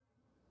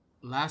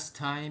Last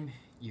time,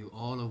 you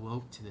all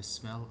awoke to the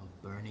smell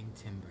of burning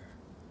timber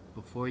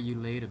before you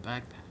laid a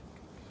backpack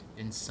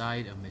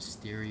inside a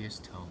mysterious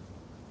tome.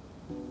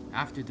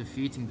 After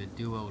defeating the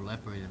duo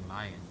leopard and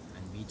lion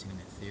and meeting an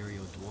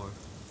ethereal dwarf,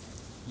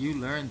 you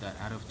learned that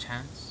out of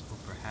chance, or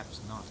perhaps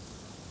not,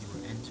 you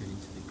were entered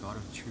into the God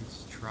of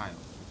Truth's trial,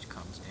 which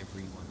comes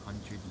every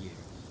 100 years.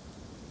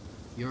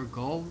 Your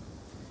goal?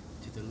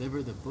 To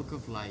deliver the Book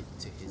of Light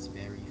to his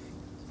very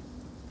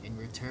feet. In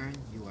return,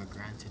 you are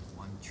granted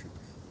one truth.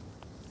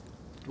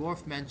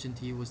 Dwarf mentioned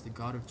he was the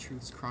God of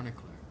Truth's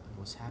chronicler and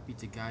was happy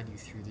to guide you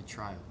through the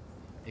trial,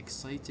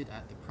 excited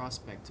at the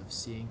prospect of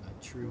seeing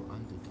a true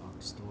underdog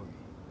story.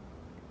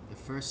 The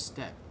first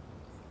step,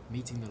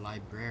 meeting the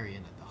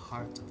librarian at the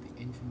heart of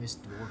the infamous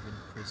dwarven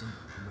prison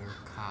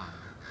Murkan.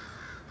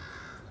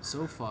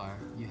 So far,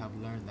 you have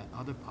learned that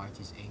other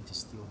parties aim to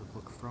steal the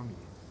book from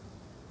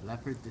you.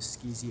 Leopard the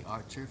skeezy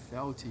archer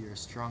fell to your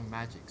strong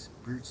magics,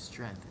 brute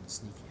strength, and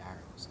sneaky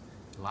arrows.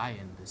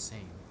 Lion the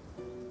same.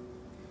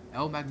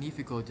 El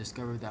Magnifico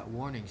discovered that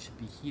warnings should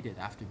be heeded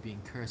after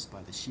being cursed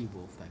by the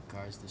she-wolf that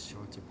guards the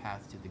shorter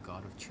path to the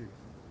God of Truth.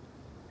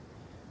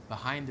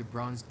 Behind the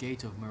bronze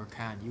gate of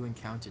Murkan, you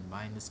encountered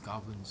mindless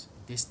goblins,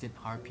 distant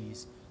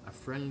harpies, a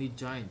friendly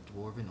giant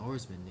dwarven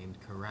oarsman named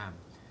Karam,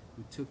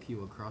 who took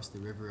you across the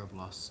river of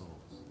lost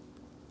souls.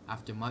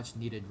 After much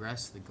needed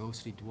rest, the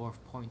ghostly dwarf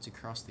points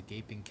across the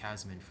gaping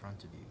chasm in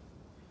front of you.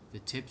 The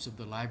tips of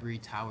the library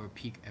tower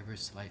peak ever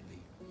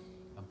slightly.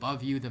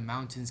 Above you, the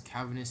mountain's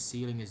cavernous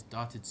ceiling is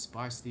dotted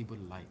sparsely with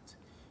light,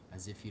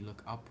 as if you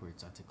look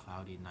upwards at a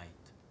cloudy night.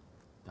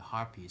 The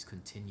harpies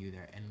continue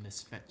their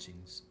endless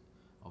fetchings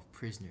of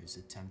prisoners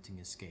attempting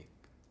escape.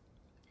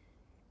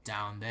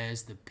 Down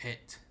there's the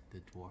pit, the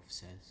dwarf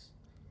says,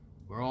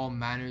 where all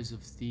manners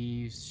of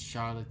thieves,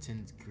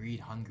 charlatans,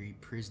 greed-hungry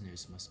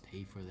prisoners must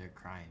pay for their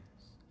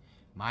crimes,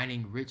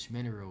 mining rich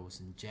minerals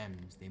and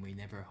gems they may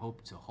never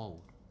hope to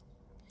hold.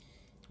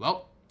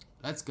 Well,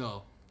 let's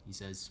go, he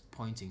says,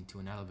 pointing to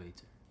an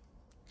elevator.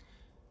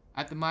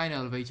 At the mine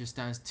elevator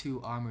stands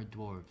two armored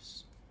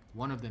dwarves.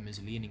 One of them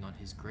is leaning on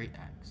his great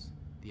axe,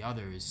 the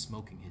other is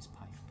smoking his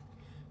pipe.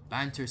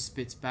 Banter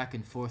spits back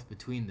and forth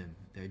between them,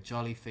 their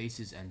jolly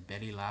faces and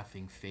belly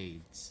laughing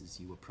fades as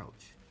you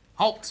approach.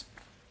 Halt!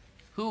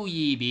 Who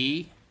ye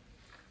be?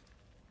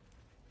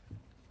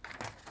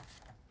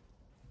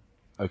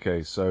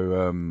 Okay,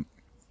 so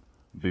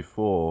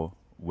before,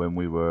 when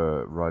we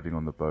were riding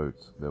on the boat,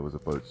 there was a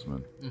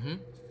boatsman, Mm-hmm.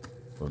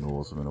 or an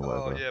oarsman or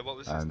Oh whatever, yeah, what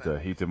was his and name?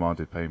 he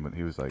demanded payment.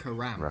 He was like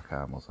Karam.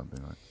 Rakam or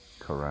something like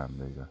Karam.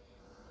 There you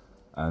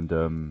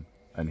go.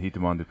 And he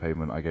demanded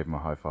payment. I gave him a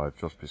high five.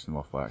 Josh pissed him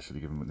off by actually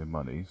giving him the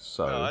money.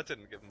 So Oh, I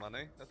didn't give him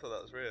money. I thought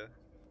that was Ria.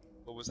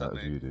 Or was that that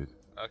was me? you, dude.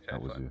 Okay,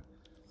 That was fine. you.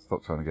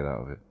 Stop trying to get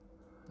out of it.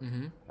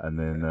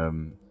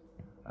 Mm-hmm.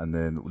 And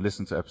then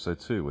listen to episode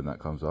 2 when that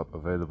comes up.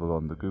 Available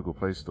on the Google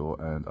Play Store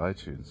and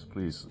iTunes.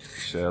 Please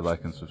share,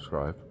 like, and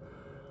subscribe.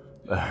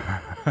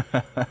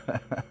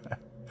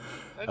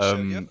 And show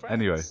your friends.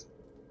 Anyway,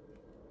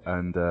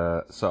 and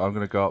so I'm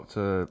gonna go up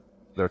to.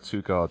 There are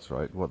two guards,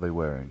 right? What are they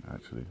wearing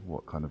actually?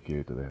 What kind of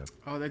gear do they have?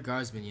 Oh, they're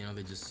guardsmen,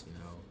 they just,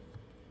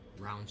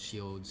 round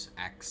shields,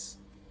 axe,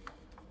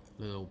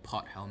 little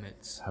pot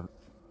helmets, Have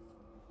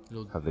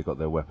little Have they got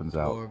their weapons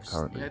out dwarves.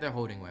 currently? Yeah, they're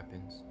holding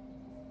weapons.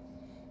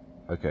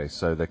 Okay,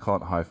 so they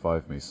can't high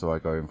five me, so I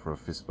go in for a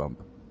fist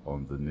bump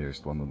on the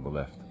nearest one on the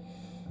left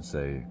and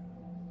say,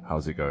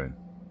 "How's it going?"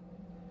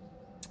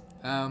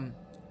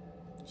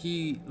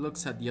 He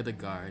looks at the other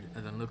guard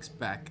and then looks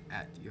back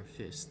at your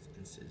fist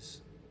and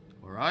says,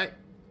 Alright,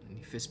 and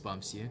he fist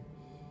bumps you.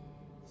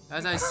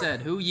 As I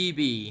said, who ye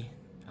be,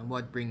 and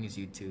what brings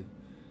you to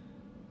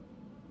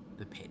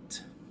the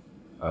pit?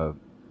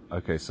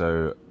 Okay,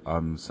 so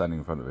I'm standing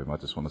in front of him. I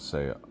just want to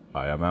say,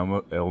 "I am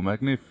El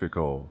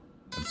Magnifico,"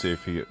 and see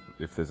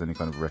if there's any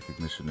kind of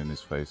recognition in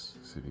his face,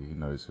 see if he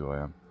knows who I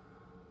am.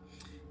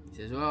 He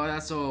says, Well,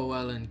 that's all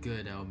well and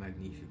good, El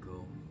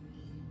Magnifico,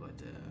 but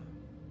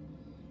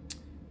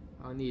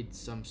I'll need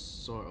some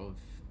sort of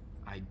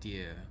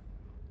idea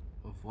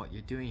of what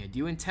you're doing here. Do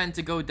you intend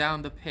to go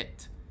down the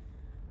pit?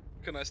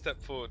 Can I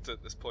step forward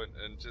at this point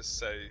and just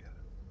say,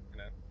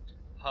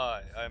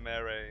 hi, I'm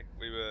Ere.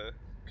 We were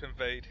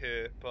conveyed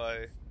here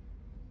by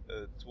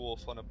a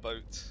dwarf on a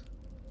boat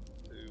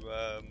who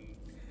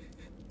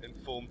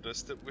informed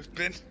us that we've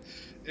been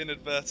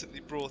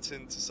inadvertently brought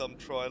into some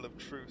trial of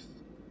truth,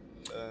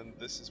 and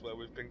this is where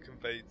we've been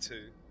conveyed to,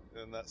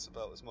 and that's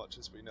about as much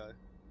as we know.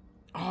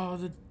 Oh,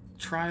 the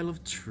trial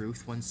of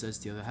truth, one says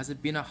the other. Has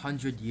it been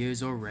 100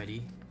 years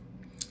already?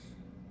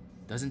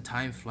 Doesn't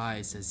time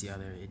fly, says the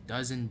other. It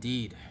does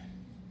indeed.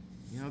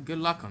 Good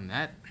luck on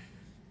that.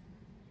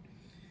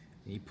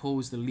 And he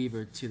pulls the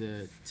lever to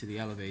the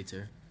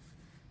elevator.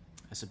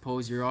 I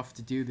suppose you're off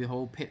to do the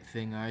whole pit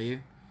thing, are you?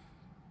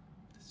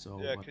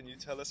 So Yeah, can you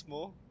tell us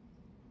more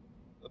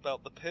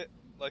about the pit?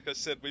 Like I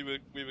said, we were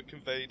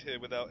conveyed here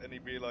without any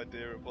real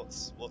idea of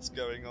what's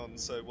going on.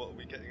 So what are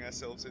we getting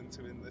ourselves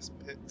into in this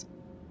pit?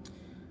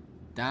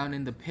 Down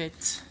in the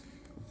pit,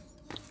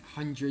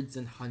 hundreds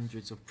and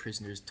hundreds of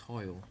prisoners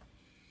toil,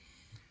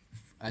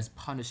 as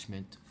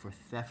punishment for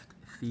theft,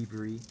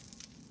 thievery,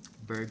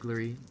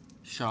 burglary,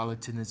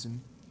 charlatanism,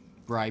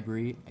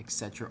 bribery,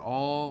 etc.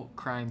 All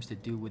crimes to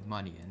do with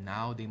money, and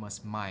now they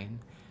must mine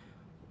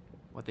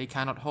what they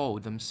cannot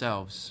hold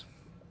themselves.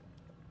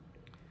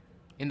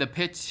 In the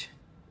pit,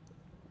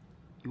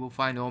 you will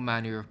find all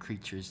manner of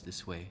creatures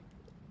this way.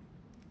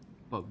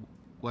 But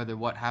whether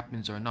what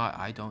happens or not,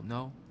 I don't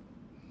know.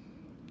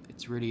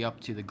 It's really up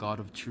to the God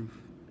of Truth.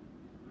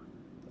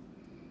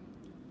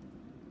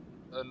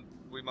 And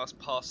we must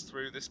pass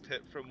through this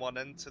pit from one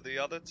end to the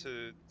other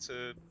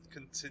to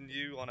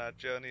continue on our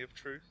journey of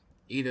truth.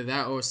 Either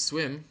that or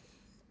swim.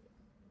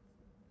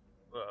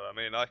 Well, I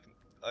mean, I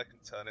can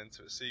turn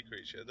into a sea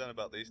creature. I don't know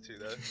about these two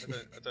though.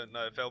 I don't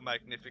know if El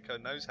Magnifico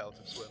knows how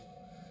to swim.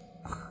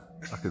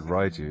 I could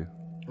ride you.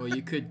 Well,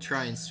 you could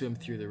try and swim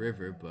through the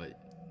river, but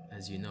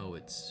as you know,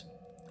 it's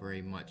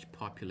very much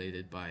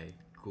populated by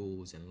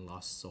ghouls and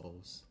lost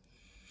souls.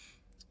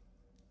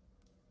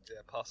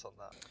 Yeah, pass on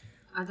that.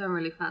 I don't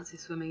really fancy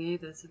swimming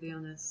either, to be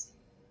honest.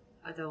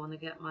 I don't want to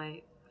get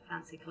my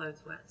fancy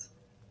clothes wet.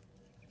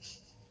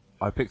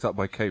 I picked up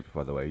my cape,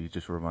 by the way. You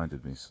just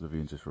reminded me.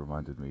 Sleveen just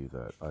reminded me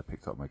that I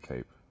picked up my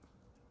cape.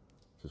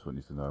 Just want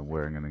you to know I'm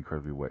wearing an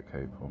incredibly wet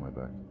cape on my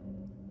back.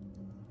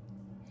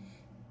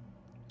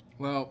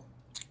 Well,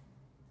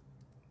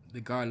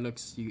 the guard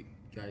looks you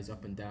guys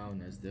up and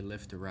down as the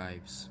lift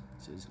arrives.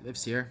 Says,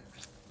 "Lift's here.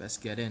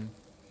 Best get in."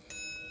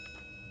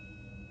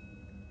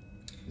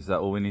 Is that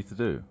all we need to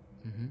do?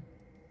 Mm-hmm.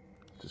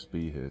 Just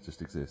be here,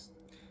 just exist.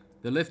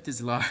 The lift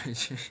is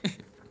large.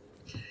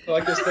 Well,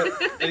 I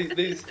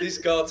guess these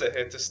guards are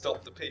here to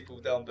stop the people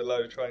down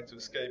below trying to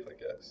escape, I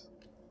guess.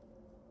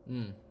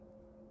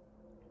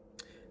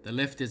 The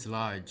lift is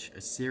large.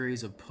 A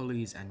series of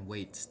pulleys and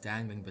weights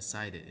dangling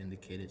beside it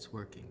indicate its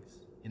workings.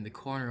 In the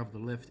corner of the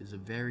lift is a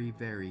very,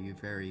 very,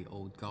 very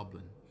old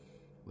goblin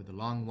with a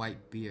long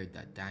white beard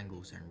that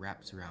dangles and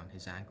wraps around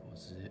his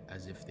ankles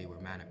as if they were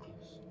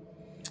manacles.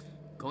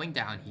 "Going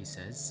down," he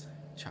says,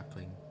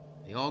 chuckling.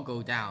 They all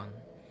go down.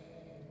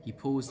 He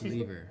pulls the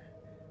lever.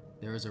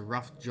 There is a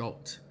rough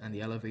jolt, and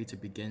the elevator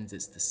begins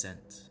its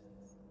descent.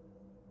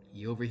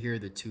 You overhear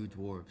the two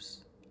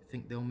dwarves.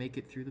 Think they'll make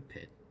it through the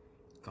pit?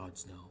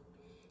 Gods no.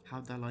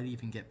 How'd that light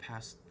even get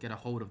a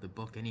hold of the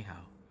book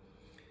anyhow?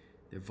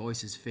 Their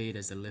voices fade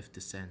as the lift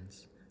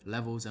descends.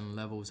 Levels and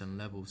levels and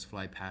levels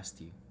fly past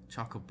you,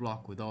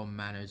 chock-a-block with all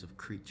manners of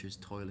creatures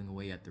toiling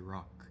away at the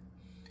rock.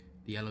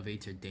 The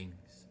elevator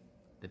dings.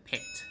 "The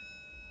pit,"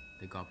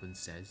 the goblin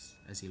says,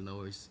 as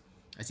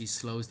he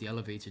slows the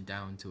elevator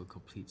down to a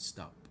complete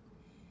stop.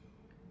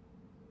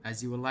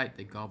 As you alight,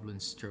 the goblin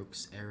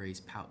strokes Ares'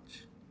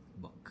 pouch.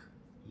 "Book,"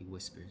 he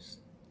whispers.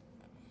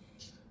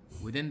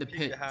 Within the Keep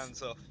pit, your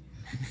hands off.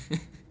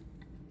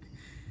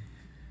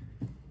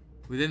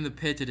 Within the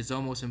pit, it is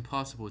almost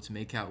impossible to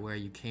make out where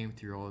you came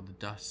through all the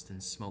dust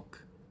and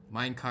smoke.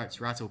 Minecarts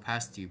rattle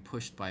past you,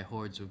 pushed by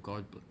hordes of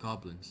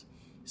goblins.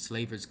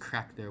 Slavers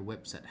crack their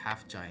whips at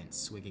half-giants,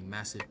 swinging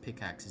massive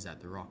pickaxes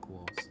at the rock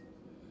walls.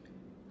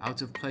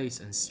 Out of place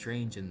and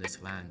strange in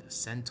this land, a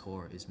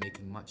centaur is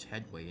making much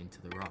headway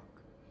into the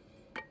rock.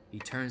 He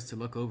turns to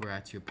look over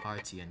at your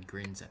party and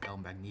grins at El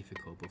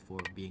Magnifico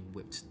before being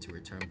whipped to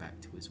return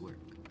back to his work.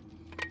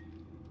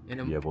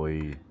 Yeah,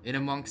 boy. In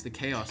amongst the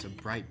chaos, a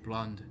bright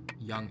blonde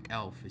young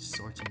elf is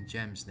sorting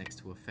gems next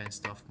to a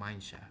fenced-off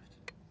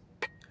mineshaft.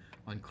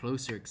 On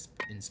closer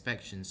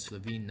inspection,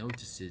 Sleveen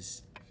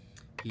notices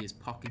he is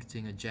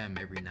pocketing a gem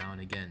every now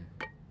and again.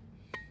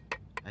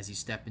 As you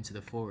step into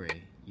the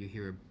foray, you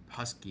hear a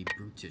husky,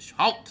 brutish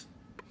 "Halt!"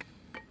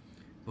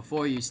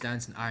 Before you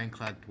stands an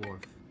ironclad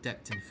dwarf,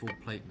 decked in full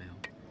plate mail.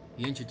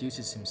 He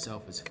introduces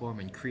himself as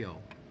Foreman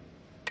Creole.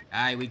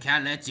 "Aye, we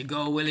can't let you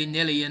go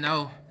willy-nilly, you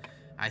know.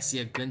 I see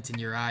a glint in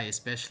your eye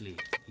especially,"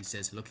 he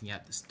says, looking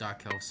at the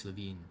stark elf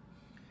Sleveen.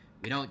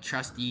 "We don't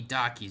trust ye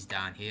darkies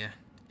down here.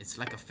 It's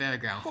like a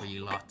fairground for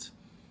you lot.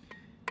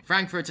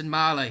 Frankfurt and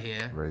Mahler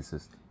here."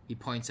 Racist. He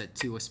points at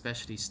two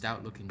especially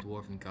stout-looking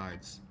dwarven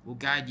guards. "We'll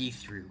guide ye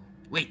through.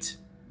 Wait!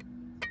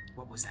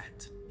 What was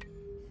that?"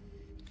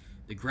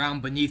 The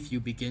ground beneath you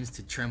begins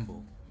to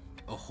tremble.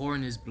 A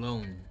horn is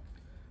blown.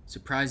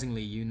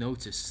 Surprisingly, you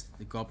notice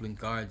the goblin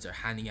guards are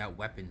handing out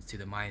weapons to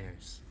the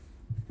miners.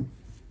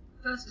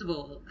 First of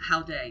all,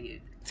 how dare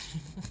you?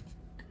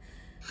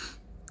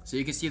 So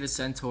you can see the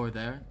Centaur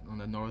there on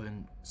the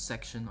northern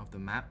section of the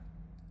map.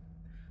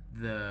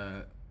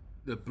 The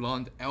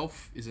blonde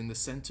elf is in the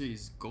center.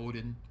 He's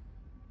golden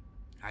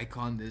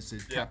icon. This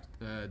is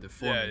the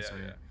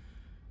foreman,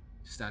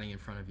 standing in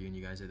front of you, and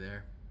you guys are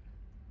there.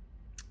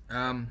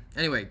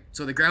 Anyway,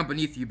 so the ground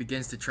beneath you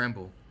begins to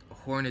tremble. A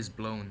horn is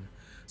blown.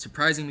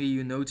 Surprisingly,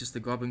 you notice the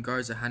goblin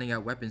guards are handing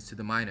out weapons to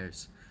the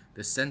miners.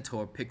 The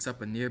Centaur picks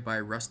up a nearby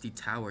rusty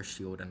tower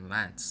shield and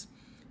lance.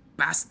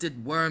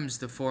 "Bastard worms,"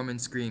 the foreman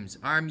screams.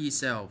 "Arm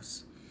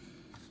yourselves."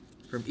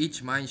 From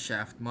each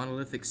mineshaft,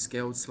 monolithic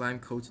scaled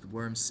slime-coated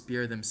worms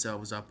spear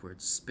themselves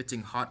upwards,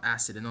 spitting hot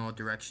acid in all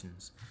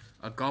directions.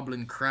 A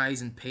goblin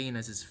cries in pain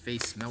as his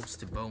face melts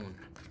to bone.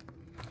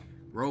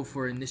 Roll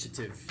for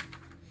initiative.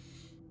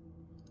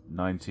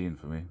 19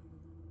 for me.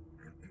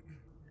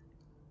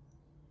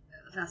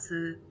 That's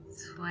a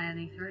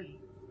 23.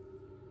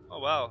 Oh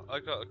wow, I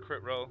got a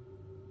crit roll.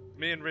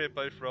 Me and Rhea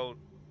both rolled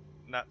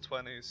nat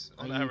 20s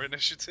on our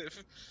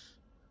initiative.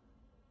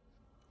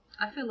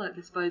 I feel like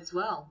this bodes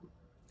well.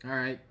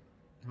 Alright.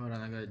 Hold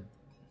on, I got...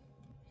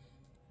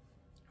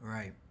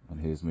 Right. And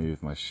here's me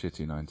with my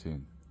shitty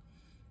 19.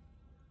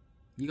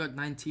 You got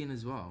 19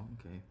 as well.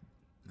 Okay.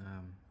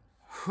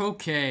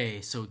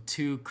 Okay, so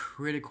 2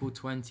 critical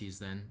 20s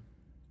then.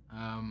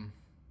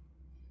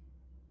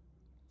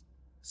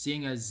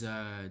 Seeing as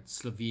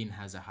Sleveen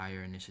has a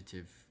higher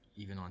initiative,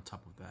 even on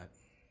top of that,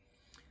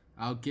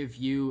 I'll give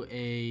you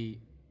a...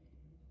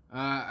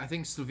 I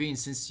think Sleveen,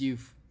 since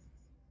you've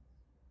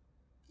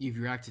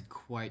reacted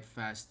quite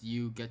fast,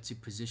 you get to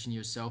position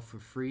yourself for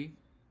free,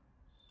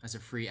 as a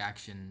free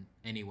action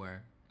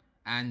anywhere,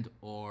 and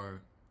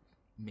or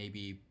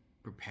maybe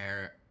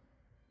prepare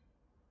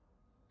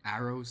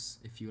arrows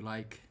if you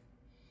like,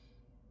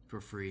 for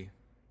free.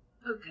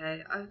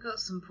 Okay, I've got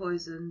some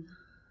poison.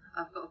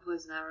 I've got a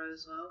poison arrow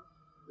as well.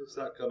 Is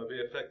that going to be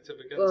effective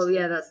against Well, them?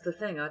 yeah, that's the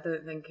thing. I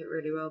don't think it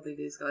really will be.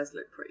 These guys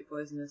look pretty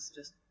poisonous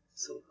just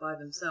sort of by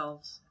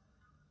themselves.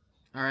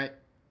 Alright.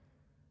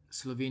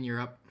 Sleveen, you're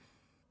up.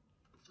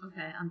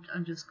 Okay,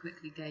 I'm just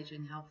quickly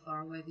gauging how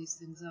far away these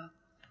things are.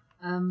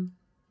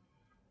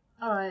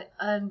 Alright,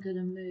 I'm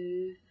gonna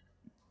move.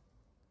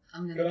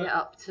 I'm gonna get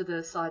up to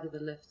the side of the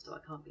lift so I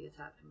can't be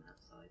attacked from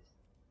that side.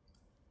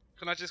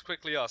 Can I just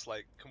quickly ask,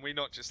 like, can we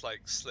not just,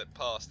 like, slip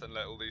past and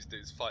let all these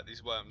dudes fight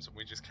these worms and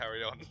we just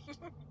carry on?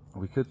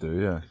 We could do,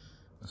 yeah.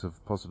 It's a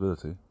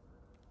possibility.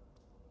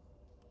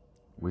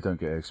 We don't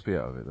get XP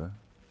out of it, though.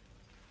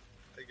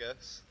 I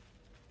guess.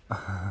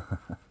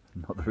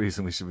 Not the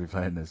reason we should be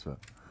playing this, but...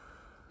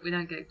 We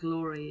don't get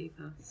glory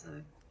either, so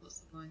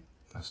what's the point?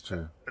 That's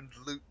true. And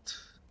loot.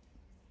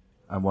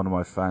 And one of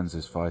my fans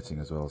is fighting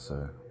as well,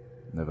 so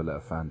never let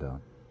a fan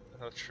down.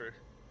 Oh, true.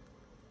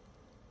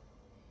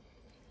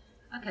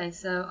 Okay,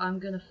 so I'm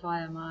gonna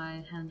fire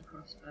my hand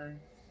crossbow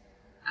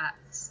at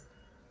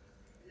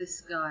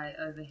this guy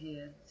over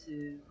here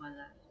to my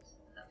left,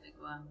 that big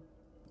one.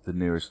 The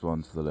nearest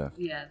one to the left.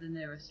 Yeah, the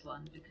nearest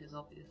one, because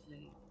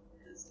obviously,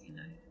 you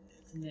know,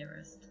 it's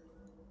nearest.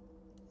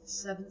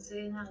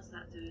 17, how's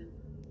that doing?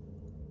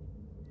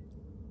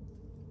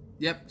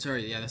 Yep,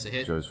 sorry, yeah, that's a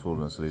hit. Joe's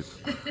fallen asleep.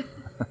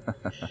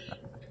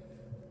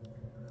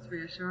 It's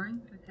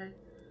reassuring, okay.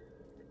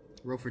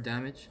 Roll for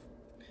damage.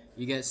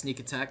 You get sneak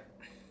attack.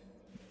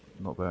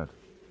 Not bad.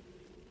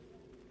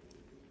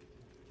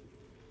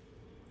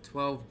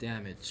 12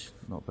 damage.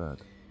 Not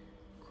bad.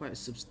 Quite a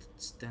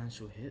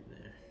substantial hit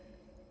there.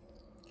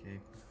 Okay.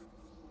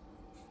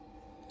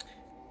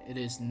 It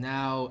is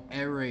now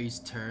Ere's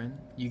turn.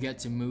 You get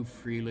to move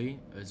freely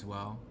as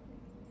well.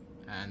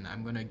 And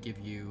I'm gonna give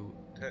you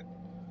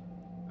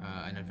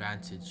an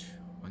advantage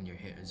on your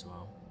hit as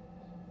well.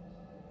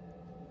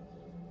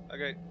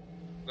 Okay,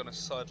 I'm gonna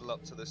sidle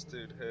up to this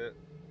dude here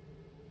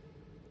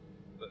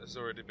that has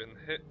already been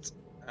hit,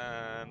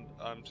 and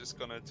I'm just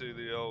gonna do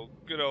the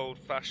good old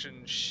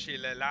fashioned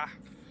shillelagh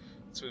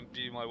to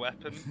imbue my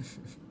weapon.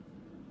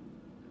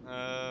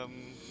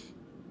 And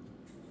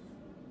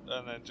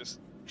then just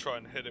try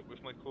and hit it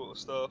with my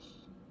quarterstaff.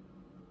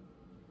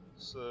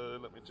 So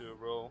let me do a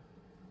roll.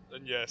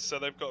 And yeah, so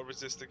they've got to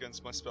resist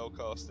against my spell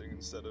casting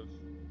instead of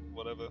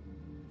whatever.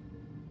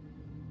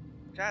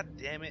 God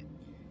damn it.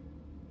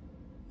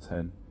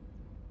 10.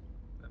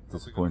 They're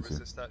probably gonna Disappointing.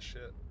 resist that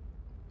shit.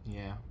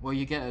 Yeah. Well,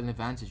 you get an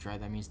advantage, right?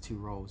 That means 2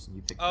 rolls, and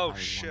you pick the Oh higher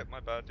shit, my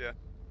bad, yeah.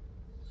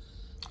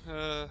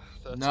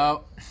 13.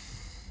 No.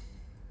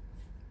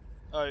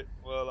 Alright,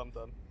 well, I'm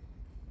done.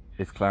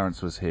 If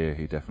Clarence was here,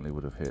 he definitely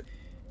would have hit.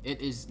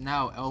 It is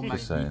now El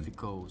Just saying.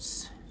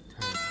 Magnifico's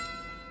turn.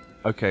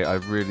 Okay,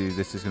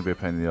 this is going to be a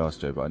pain in the arse,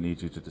 Joe, but I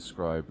need you to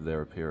describe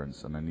their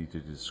appearance, and I need you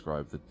to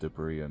describe the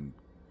debris and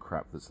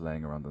crap that's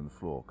laying around on the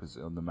floor, because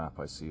on the map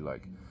I see,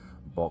 like,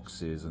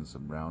 boxes and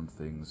some round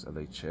things. Are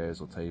they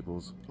chairs or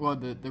tables? Well,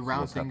 the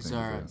round what's things happening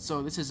are... there?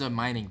 So this is a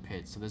mining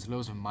pit, so there's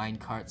loads of mine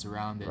carts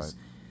around. There's,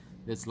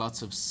 Right. there's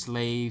lots of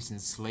slaves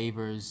and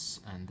slavers,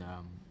 and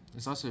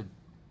there's also...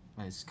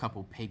 There's a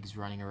couple pigs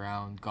running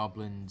around,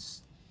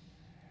 goblins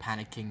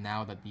panicking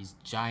now that these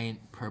giant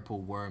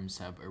purple worms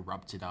have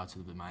erupted out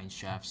of the mine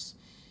shafts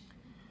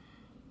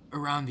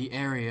around the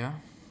area.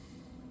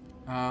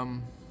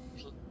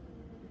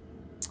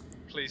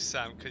 Please,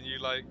 Sam, can you,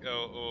 like,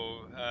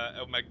 or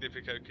El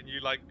Magnifico, can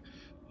you, like,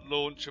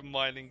 launch a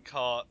mining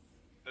cart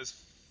as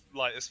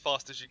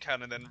fast as you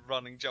can and then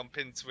run and jump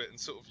into it and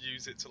sort of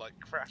use it to, like,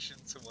 crash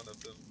into one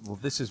of them? Well,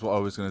 this is what I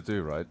was going to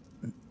do, right?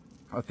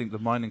 I think the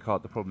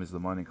problem is the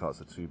mining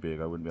carts are too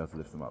big. I wouldn't be able to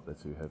lift them up. They're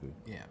too heavy.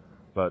 Yeah.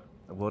 But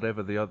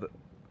whatever the other...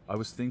 I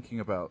was thinking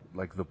about,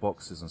 like, the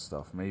boxes and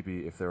stuff.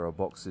 Maybe if there are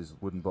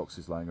wooden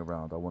boxes lying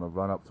around, I want to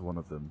run up to one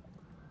of them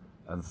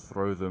and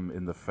throw them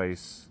in the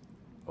face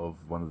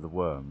of one of the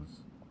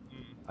worms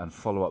and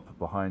follow up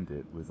behind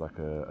it with, like,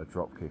 a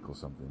drop kick or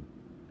something.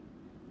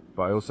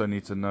 But I also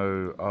need to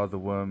know, are the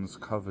worms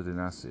covered in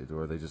acid,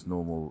 or are they just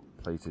normal,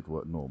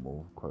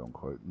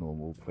 quote-unquote,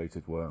 normal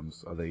plated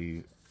worms? Are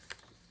they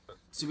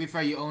To be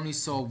fair, you only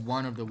saw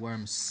one of the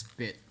worms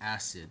spit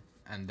acid,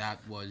 and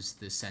that was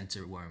the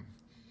center worm.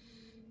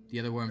 The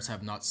other worms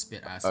have not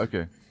spit acid.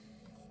 Okay.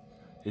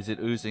 Is it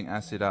oozing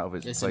acid out of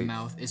its plate?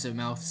 It's a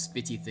mouth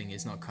spitty thing.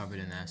 It's not covered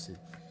in acid.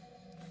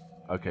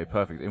 Okay,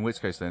 perfect. In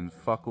which case then,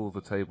 fuck all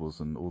the tables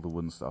and all the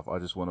wooden stuff. I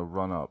just want to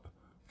run up.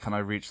 Can I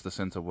reach the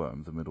center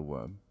worm, the middle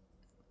worm?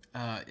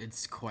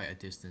 It's quite a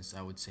distance.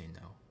 I would say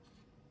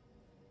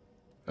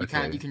no.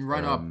 Okay, You can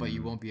run up, but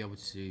you won't be able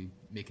to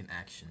make an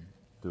action.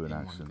 Do an in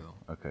action. One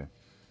go. Okay.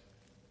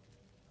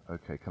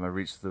 Okay, can I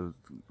reach the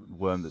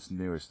worm that's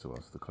nearest to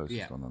us, the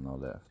closest one on our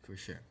left? For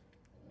sure.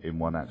 In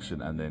one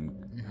action and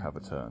then have a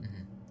turn.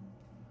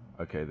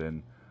 Okay,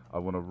 then I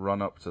want to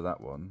run up to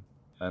that one.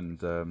 And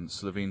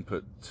Sleveen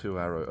put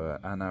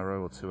an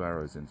arrow or 2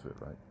 arrows into it,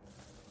 right?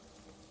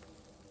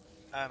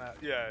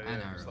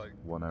 It was like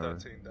 1 arrow.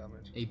 13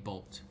 damage. A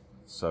bolt.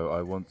 So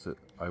I want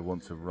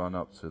to run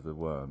up to the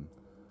worm,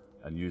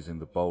 and using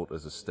the bolt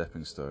as a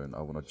stepping stone,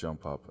 I want to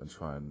jump up and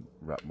try and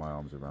wrap my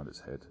arms around its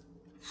head.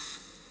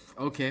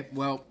 Okay,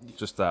 well.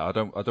 Just that. I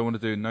don't want to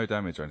do no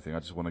damage or anything. I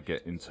just want to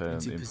get in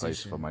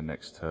place for my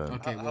next turn.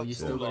 Okay, well you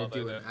still tall gotta are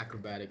do they an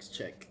acrobatics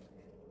check.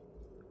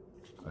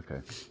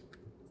 Okay.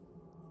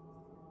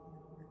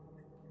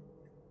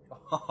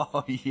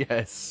 Oh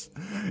yes,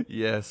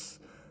 yes.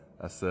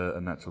 That's a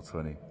natural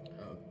 20.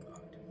 Oh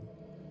god.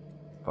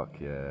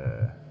 Fuck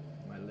yeah.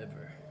 My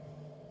liver.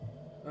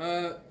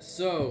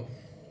 So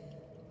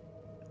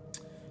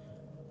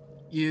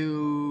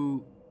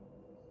you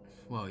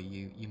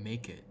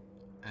make it,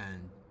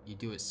 and you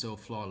do it so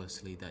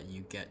flawlessly that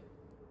you get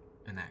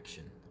an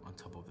action on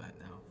top of that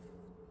now.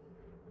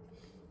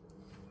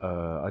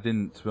 To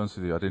be honest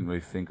with you, I didn't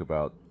really think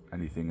about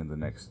anything in the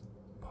next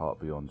part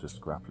beyond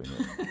just grappling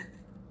it.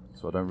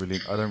 So I don't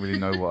really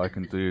know what I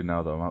can do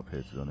now that I'm up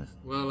here, to be honest.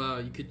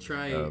 Well, you could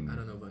try, I don't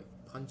know, like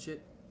punch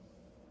it,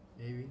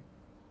 maybe.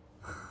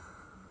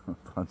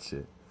 Punch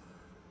it.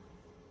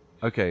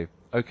 Okay.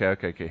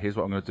 Here's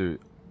what I'm gonna do.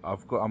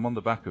 I'm on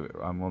the back of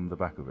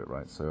it.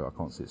 Right? So I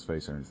can't see its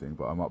face or anything,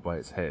 but I'm up by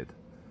its head.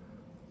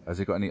 Has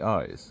it got any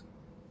eyes?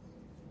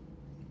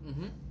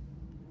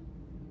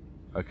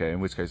 Okay, in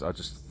which case I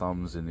just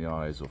thumbs in the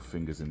eyes or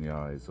fingers in the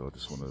eyes, or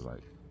just want to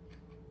like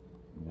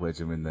wedge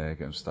them in there,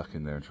 get them stuck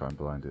in there, and try and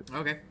blind it.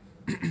 Okay.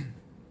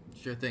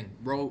 Sure thing.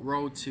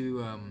 Roll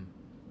to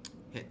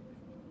hit,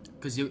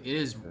 because it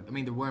is. I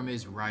mean, the worm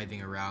is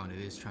writhing around. It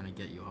is trying to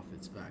get you off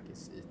its back.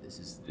 This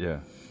is. Yeah.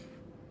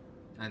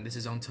 And this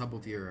is on top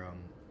of your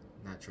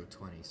natural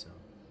 20, so.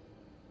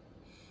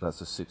 That's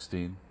a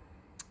 16.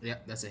 Yeah,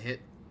 that's a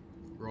hit.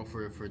 Roll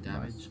for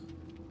damage. Nice.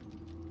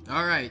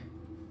 All right.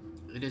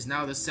 It is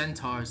now the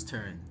Centaur's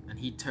turn, and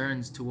he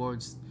turns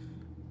towards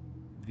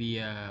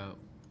the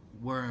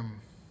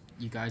worm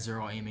you guys are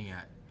all aiming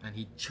at, and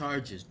he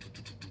charges.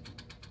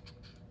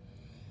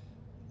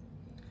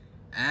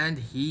 And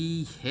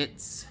he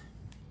hits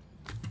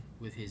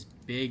with his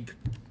big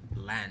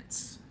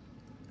lance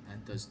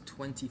and does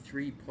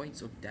 23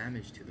 points of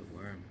damage to the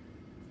worm.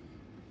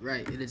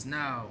 Right, it is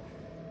now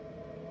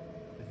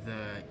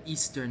the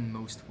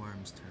easternmost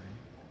worm's turn.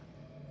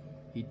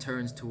 He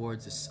turns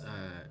towards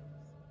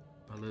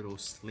a little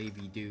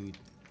slavey dude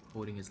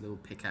holding his little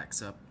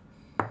pickaxe up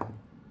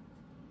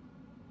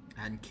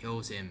and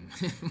kills him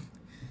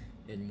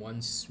in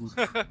one swoop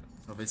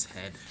of his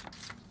head.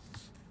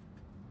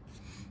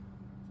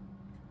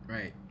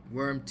 Right,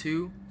 worm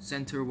 2,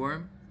 center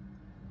worm,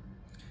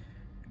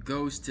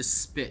 goes to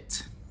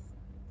spit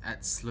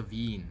at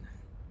Sleveen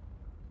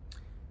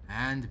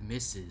and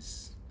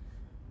misses.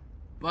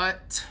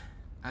 But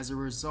as a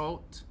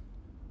result,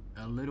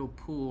 a little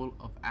pool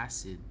of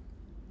acid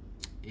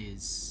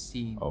is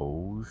seen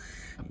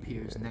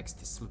appears next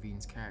to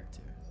Sleveen's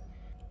character.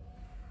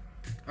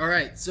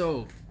 Alright,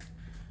 so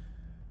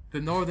the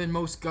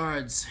northernmost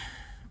guards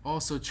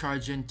also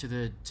charge into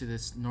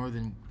this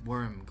northern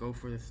worm. Go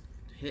for the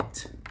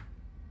hit.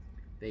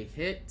 They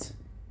hit,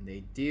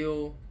 they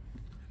deal,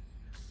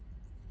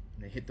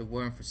 and they hit the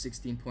worm for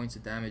 16 points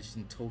of damage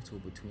in total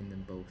between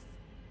them both.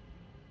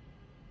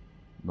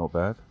 Not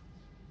bad.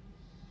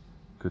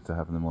 Good to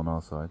have them on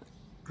our side.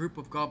 Group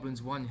of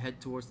goblins 1 head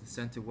towards the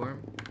center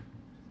worm.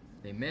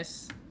 They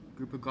miss.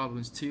 Group of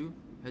goblins 2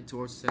 head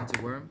towards the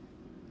center worm.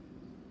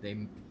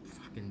 They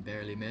fucking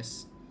barely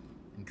miss.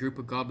 And group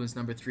of goblins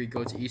number 3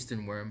 go to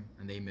eastern worm,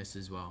 and they miss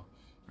as well.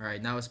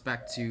 Alright, now it's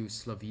back to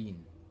Sleveen.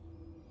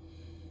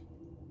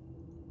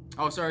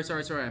 Oh, sorry.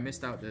 I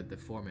missed out the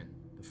foreman.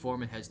 The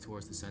foreman heads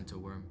towards the center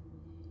worm.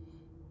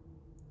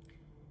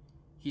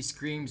 He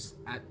screams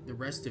at the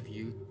rest of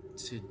you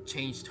to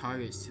change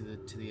targets to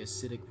the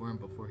acidic worm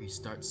before he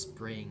starts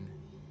spraying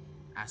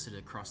acid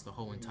across the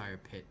whole entire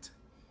pit.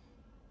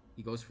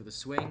 He goes for the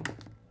swing,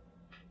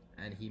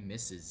 and he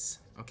misses.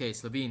 Okay,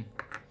 Sleveen,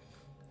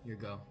 here you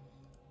go.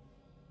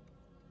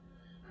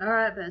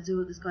 Alright, better do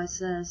what this guy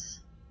says.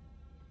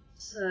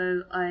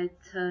 So I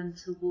turn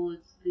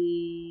towards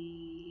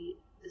the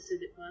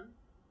acidic one,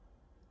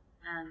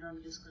 and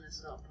I'm just going to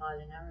start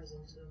piling arrows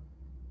into him.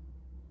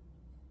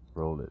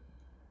 Roll it.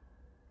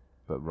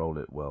 But roll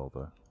it well,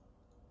 though.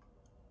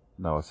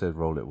 No, I said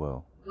roll it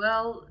well.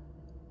 Well,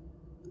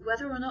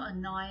 whether or not a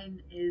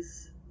 9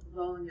 is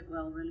rolling it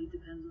well really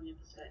depends on your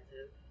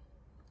perspective.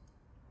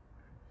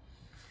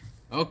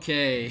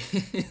 Okay.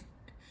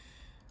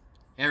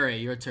 Ere,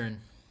 your turn.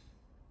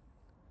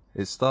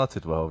 It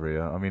started well,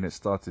 Ria. I mean, it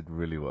started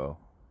really well.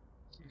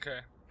 Okay.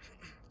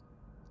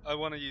 I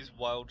want to use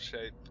wild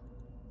shape.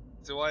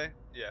 Do I?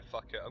 Yeah,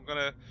 fuck it. I'm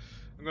gonna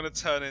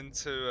turn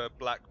into a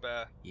black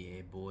bear.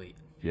 Yeah, boy.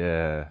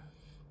 Yeah.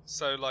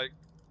 So like,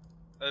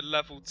 at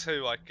level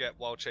 2 I get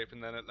wild shape,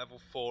 and then at level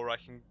 4 I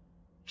can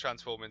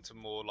transform into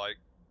more like,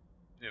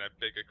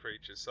 bigger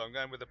creatures. So I'm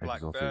going with a black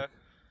Exotic. bear.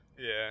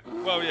 Yeah.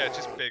 Well, yeah,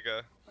 just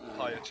bigger,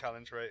 higher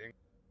challenge rating,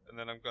 and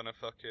then I'm gonna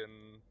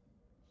fucking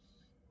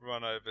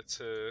run over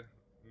to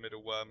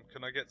middle worm.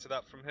 Can I get to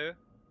that from here?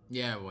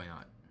 Yeah, why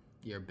not?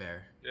 You're a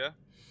bear. Yeah.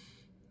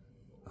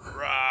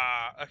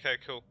 Rah! Okay,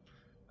 cool.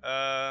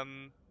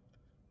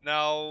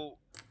 Now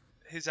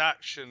his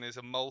action is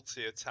a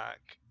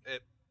multi-attack.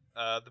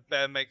 The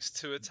bear makes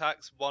 2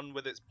 attacks, one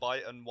with its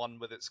bite and one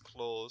with its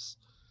claws.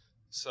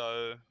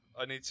 So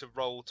I need to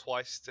roll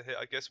twice to hit.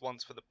 I guess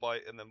once for the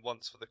bite and then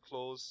once for the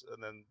claws,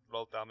 and then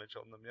roll damage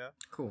on them. Yeah.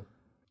 Cool.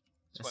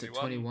 That's 21,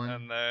 a 21.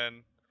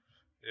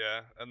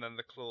 and then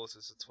the claws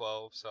is a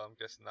 12. So I'm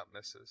guessing that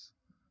misses.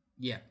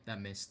 Yeah, that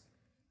missed.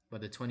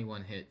 But the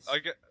 21 hits.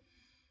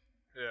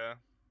 Yeah.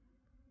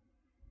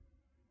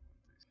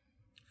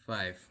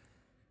 5.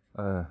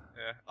 Yeah.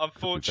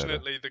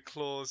 Unfortunately, the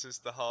claws is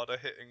the harder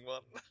hitting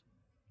one.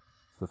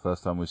 It's the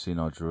first time we've seen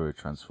our druid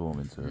transform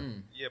into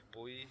Yeah,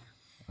 boy.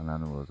 an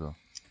animal as well.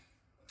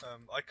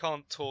 I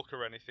can't talk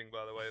or anything,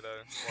 by the way,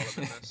 though, while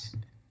I'm in this.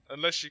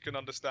 Unless you can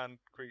understand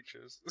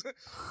creatures.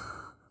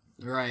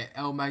 Right,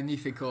 El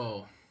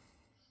Magnifico.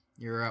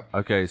 You're up.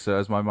 Okay, so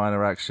as my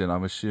minor action,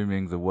 I'm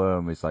assuming the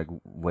worm is like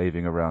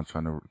waving around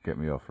trying to get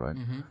me off, right?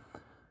 Mm-hmm.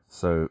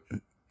 So,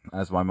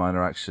 as my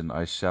minor action,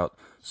 I shout,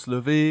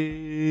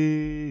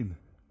 Sleveen!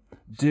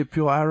 Dip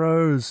your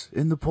arrows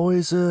in the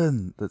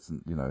poison! That's,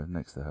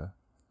 next to her.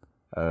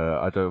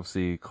 I don't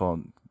obviously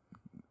can't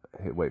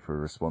wait for a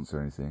response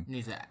or anything.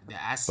 Needs the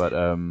acid. But,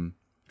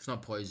 it's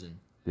not poison.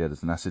 yeah,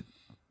 there's an acid...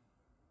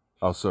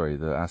 Oh, sorry,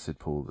 the acid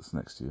pool that's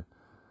next to you.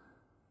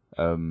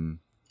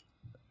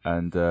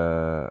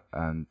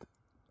 And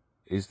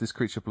is this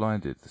creature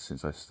blinded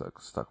since I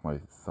stuck my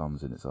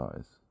thumbs in its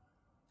eyes?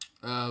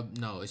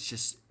 No, it's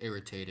just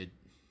irritated.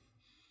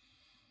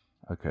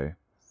 Okay.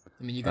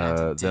 I mean, you're gonna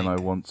have to then I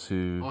dig. want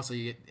to... Also,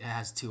 it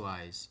has 2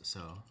 eyes, so...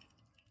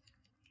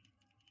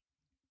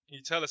 Can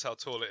you tell us how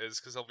tall it is?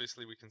 Because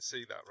obviously we can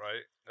see that,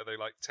 right? Are they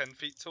like 10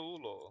 feet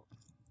tall, or...?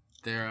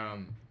 They're,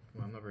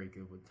 well, I'm not very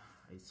good with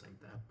heights like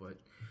that, but...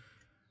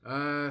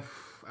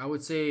 I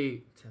would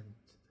say 10,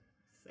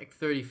 like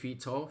 30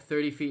 feet tall.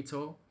 30 feet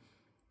tall.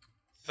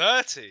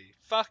 30?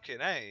 Fucking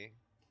A.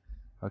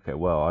 Okay,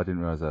 well, I didn't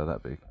realize they were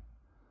that big.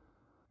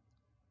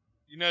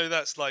 You know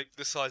that's like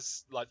the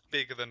size, like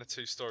bigger than a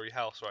 2-story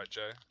house, right,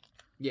 Joe?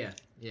 Yeah,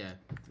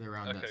 they're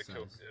around that Okay, size.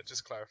 cool. Yeah,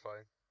 just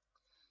clarifying.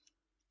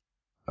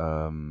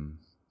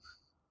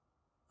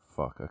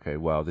 Fuck, okay,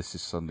 wow, this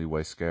is suddenly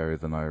way scarier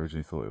than I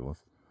originally thought it was.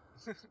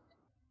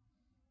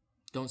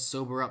 Don't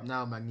sober up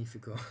now,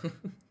 Magnifico.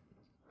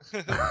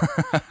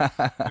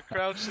 The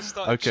crowd just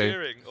started Okay.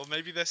 cheering, or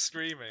maybe they're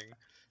screaming.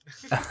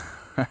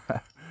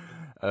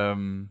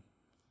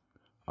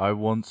 I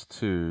want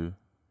to...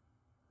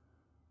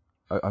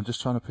 I'm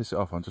just trying to piss it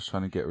off. I'm just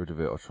trying to get rid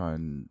of it or try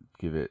and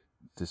give it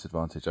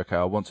disadvantage. Okay,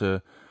 I want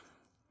to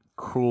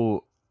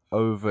crawl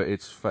over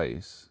its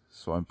face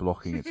so I'm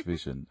blocking its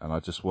vision, and I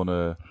just want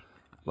to,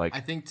 like,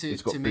 I think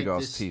it's got to big make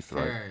ass this teeth,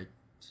 fair,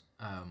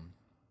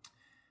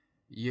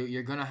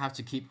 you're gonna have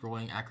to keep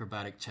rolling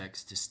acrobatic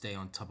checks to stay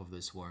on top of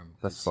this worm.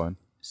 That's fine.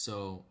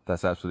 So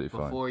That's absolutely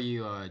fine. before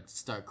you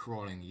start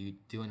crawling, you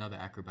do another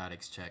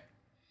acrobatics check,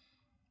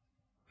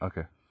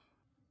 Okay,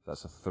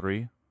 that's a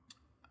 3.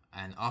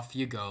 and off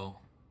you go.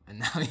 And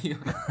now you.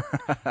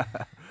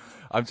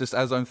 I'm just,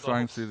 as I'm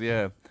throwing through the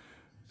air,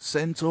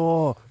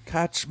 Centaur,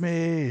 catch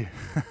me!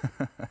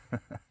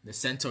 The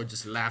centaur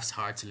just laughs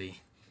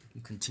heartily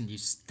and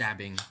continues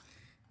stabbing.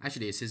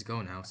 Actually, it's his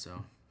go now,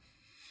 so.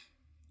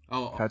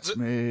 Oh, Catch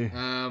me!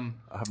 I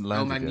haven't landed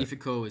El yet.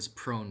 Magnifico is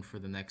prone for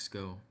the next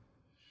go.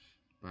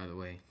 By the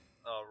way,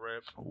 Oh,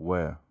 rip.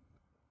 Where?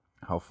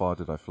 How far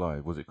did I fly?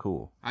 Was it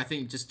cool? I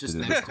think just Did it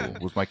next look to cool?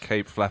 him. Was my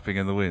cape flapping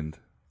in the wind?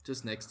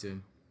 Just next to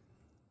him.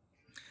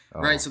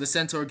 Oh. Right, so the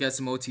centaur gets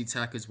a multi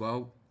attack as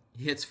well.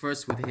 He hits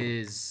first with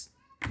his.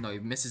 No, he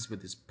misses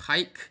with his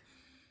pike,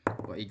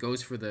 but he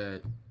goes for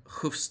the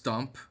hoof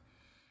stomp,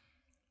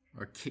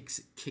 or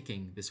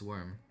kicking this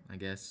worm, I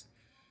guess,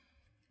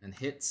 and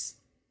hits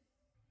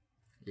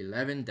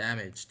 11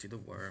 damage to the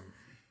worm.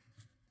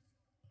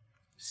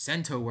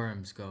 Centaur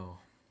worms go.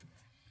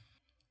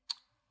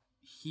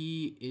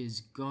 He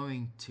is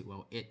going to,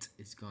 well, it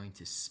is going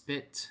to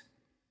spit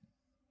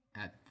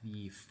at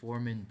the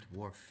foreman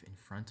dwarf in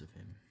front of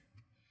him.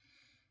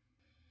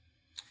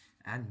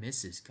 And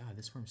misses. God,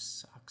 this worm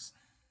sucks.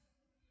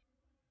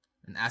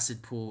 An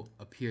acid pool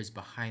appears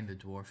behind the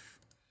dwarf.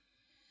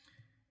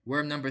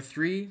 Worm number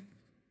 3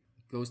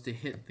 goes to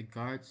hit the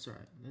guard.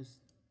 Sorry,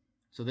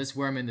 so this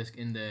worm in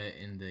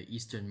the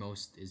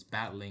easternmost is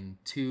battling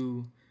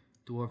two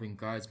dwarven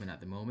guardsmen at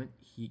the moment.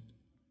 He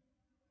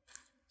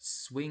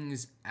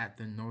swings at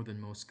the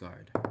northernmost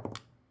guard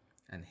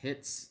and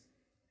hits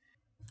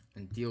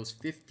and deals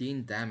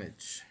 15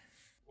 damage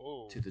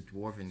to the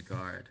dwarven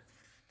guard.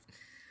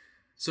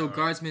 So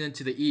guardsmen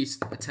into the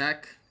east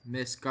attack,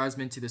 miss.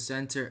 Guardsmen to the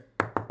center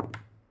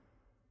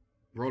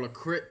roll a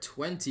crit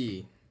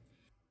 20,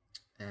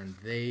 and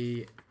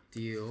they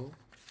deal.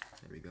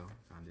 There we go,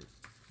 found it.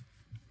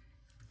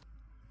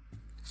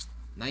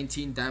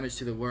 19 damage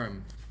to the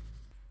worm,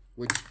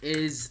 which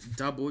is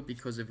doubled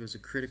because it was a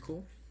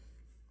critical.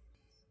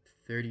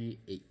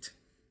 38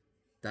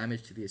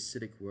 damage to the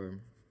acidic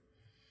worm.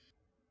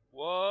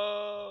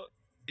 What?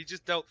 He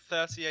just dealt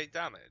 38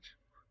 damage.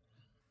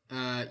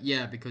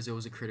 Yeah, because it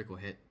was a critical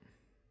hit.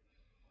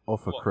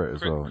 Off a crit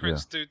as well.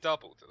 Crits do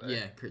double, do they?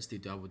 Yeah, crits do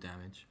double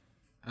damage.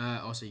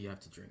 Also, you have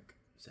to drink,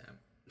 Sam.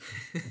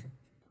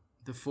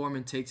 The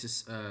foreman takes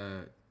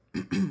a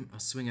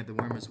swing at the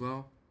worm as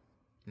well,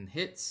 and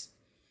hits.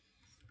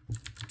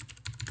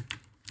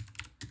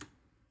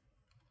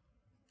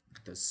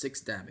 Does 6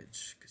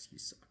 damage because he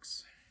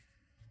sucks.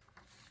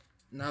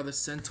 Now the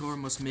centaur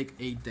must make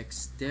a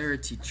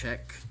dexterity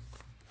check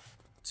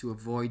to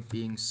avoid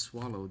being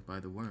swallowed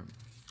by the worm.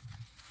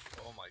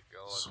 Oh my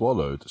god.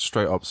 Swallowed,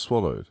 straight up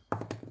swallowed.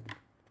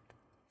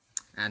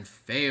 And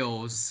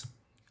fails.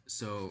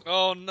 So.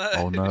 Oh no.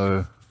 Oh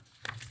no.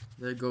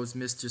 There goes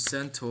Mr.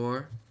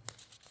 Centaur.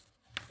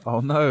 Oh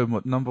no,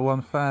 my number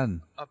one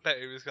fan. I bet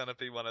he was going to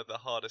be one of the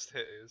hardest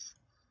hitters.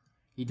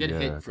 He did Yeah,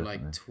 hit for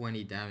definitely. like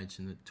 20 damage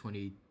and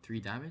 23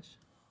 damage.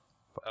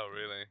 Oh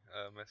really?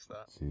 I missed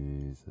that.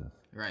 Jesus.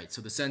 Right,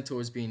 so the centaur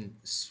is being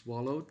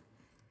swallowed.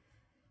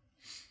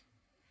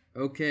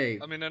 Okay.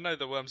 I mean, I know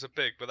the worms are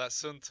big, but that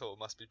centaur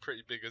must be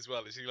pretty big as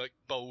well. Is he like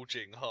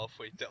bulging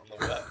halfway down the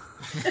worm?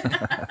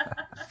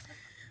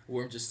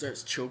 Worm just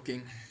starts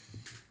choking.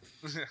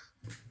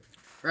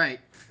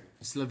 Right,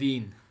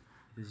 Sleveen,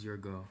 this is your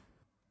go.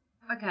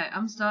 Okay,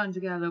 I'm starting to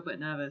get a little bit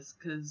nervous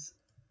because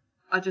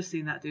I just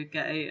seen that dude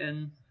get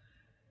eaten,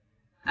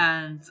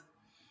 and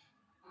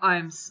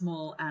I'm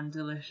small and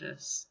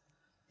delicious,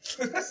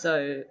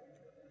 so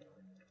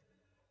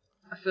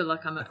I feel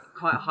like I'm at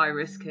quite a high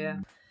risk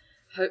here.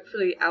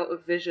 Hopefully, out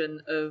of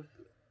vision of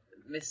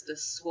Mr.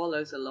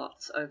 Swallows a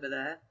lot over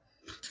there.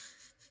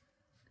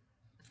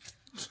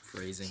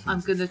 Phrasing.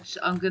 I'm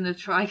gonna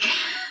try.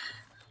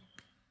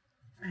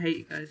 I hate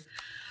you guys.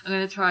 I'm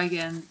gonna try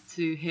again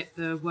to hit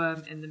the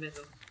worm in the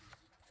middle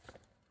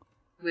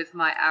with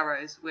my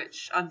arrows,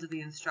 which, under the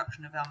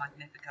instruction of our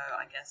Magnifico,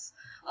 I guess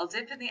I'll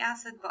dip in the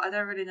acid, but I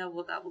don't really know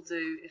what that will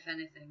do, if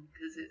anything,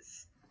 because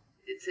it's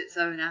its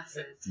own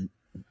acid.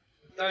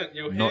 Don't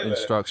you'll Not hear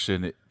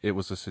instruction, it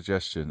was a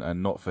suggestion,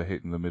 and not for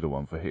hitting the middle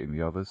one, for hitting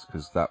the others,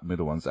 because that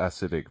middle one's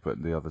acidic,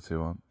 but the other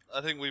two aren't.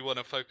 I think we want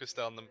to focus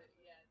down the.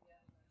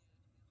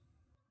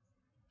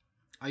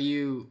 Are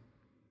you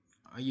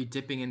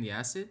dipping in the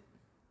acid?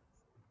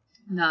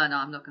 No,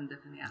 I'm not gonna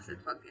dip in the acid.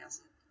 Fuck the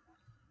acid.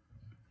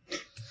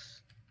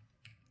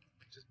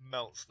 Just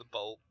melts the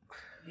bolt.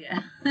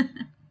 Yeah.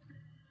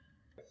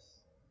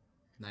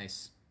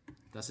 Nice.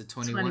 That's a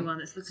 21.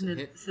 21. It's looking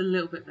it's a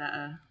little bit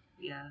better.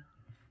 Yeah.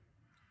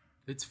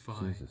 It's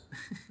fine. Jesus.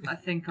 I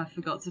think I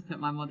forgot to put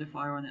my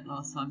modifier on it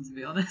last time, to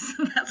be honest.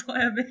 That's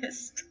why I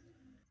missed.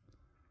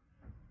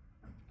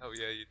 Oh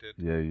yeah, you did.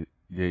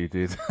 Yeah, you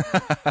did.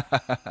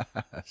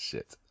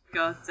 Shit.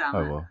 God damn it.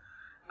 Oh well.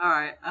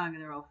 Alright, I'm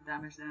gonna roll for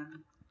damage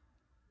then.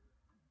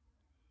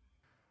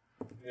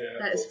 Yeah.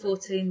 That is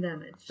 14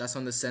 damage. That's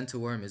on the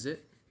centaur worm, is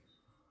it?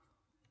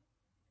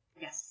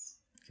 Yes.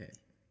 Okay.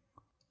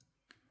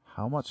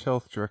 How much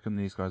health do you reckon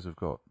these guys have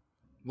got?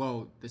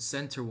 Well, the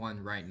center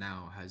one right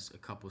now has a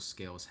couple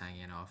scales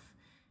hanging off.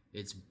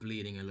 It's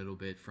bleeding a little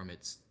bit from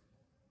its...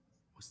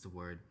 What's the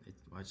word?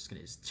 I'm just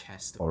gonna... Its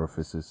chest.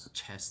 Orifices.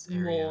 Chest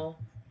area. More.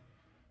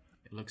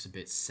 It looks a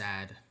bit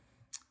sad.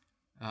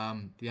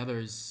 The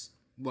others...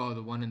 Well,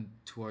 the one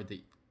toward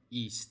the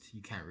east,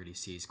 you can't really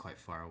see. It's quite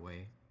far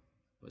away.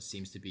 But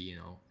seems to be,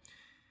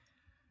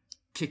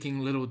 kicking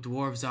little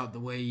dwarves out the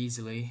way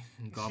easily.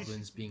 And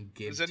goblins being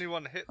gibbed. Has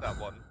anyone hit that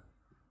one?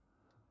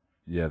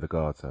 Yeah, the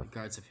guards have. The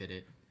guards have hit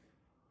it.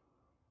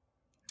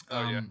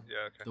 Oh yeah,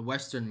 okay. The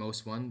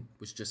westernmost one,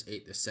 which just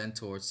ate the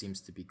centaur,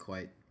 seems to be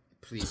quite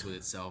pleased with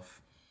itself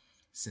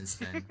since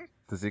then.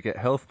 Does it get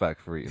health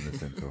back for eating the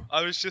centaur?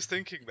 I was just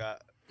thinking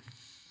that.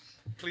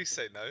 Please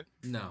say no.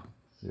 No.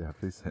 Yeah,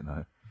 please say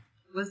no.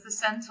 Was the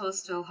centaur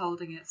still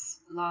holding its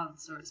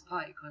lance or its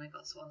pike when it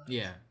got swallowed?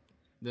 Yeah.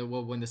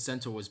 When the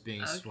centaur was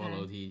being Okay.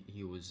 swallowed,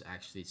 he was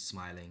actually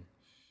smiling.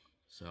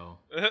 So,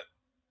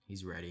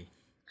 he's ready.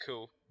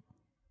 Cool.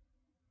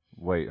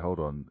 Wait, hold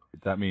on.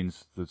 That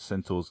means the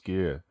centaur's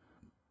gear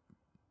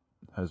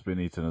has been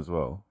eaten as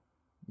well.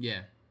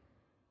 Yeah.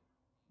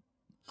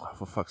 Oh,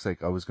 for fuck's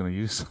sake, I was going to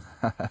use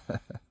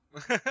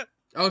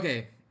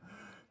Okay.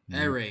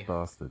 You Array.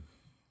 bastard.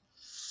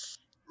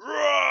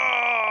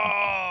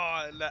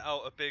 Roar! It let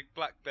out a big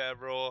black bear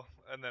roar,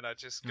 and then I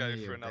just go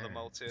for another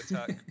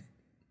multi-attack.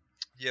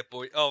 Yeah,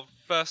 boy. Oh,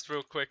 first,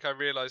 real quick, I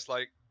realised,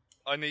 like,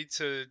 I need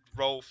to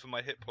roll for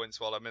my hit points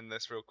while I'm in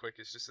this real quick.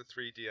 It's just a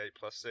 3d8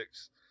 plus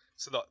 6.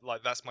 So, that,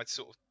 like, that's my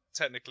sort of...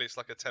 Technically, it's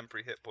like a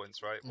temporary hit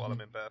points, right? While I'm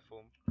in bear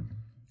form.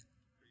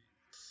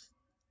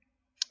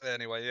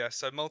 Anyway, yeah,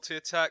 so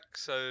multi-attack,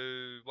 so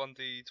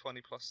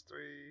 1d20 plus 3.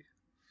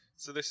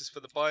 So this is for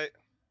the bite.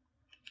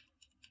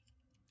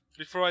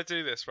 Before I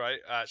do this, right?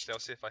 Actually, I'll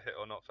see if I hit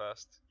or not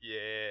first.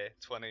 Yeah,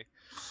 20.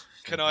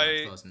 Can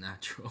I... That was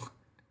natural.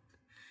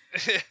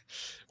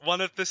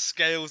 One of the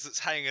scales that's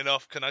hanging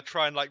off, can I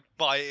try and, like,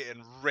 bite it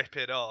and rip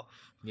it off?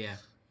 Yeah,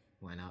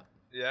 why not?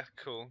 Yeah,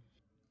 cool.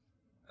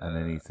 And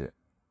then eat it.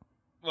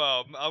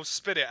 Well, I'll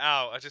spit it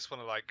out. I just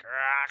want to, like...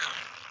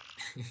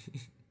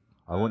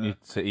 I want you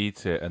to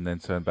eat it and then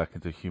turn back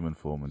into human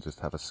form and just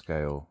have a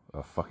scale,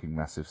 a fucking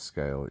massive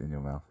scale in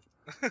your mouth.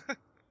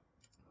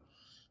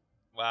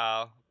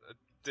 Wow, it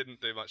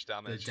didn't do much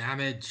damage. The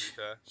damage.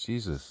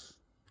 Jesus.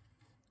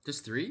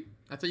 Just 3?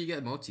 I thought you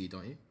get multi,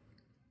 don't you?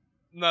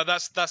 No,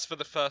 that's for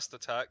the first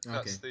attack. Okay.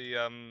 That's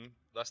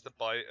the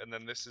bite, and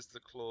then this is the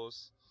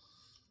claws.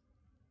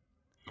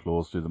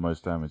 Claws do the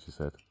most damage, you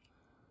said.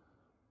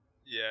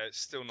 Yeah, it's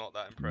still not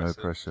that impressive.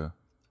 No pressure.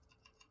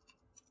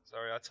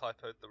 Sorry, I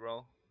typoed the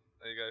roll.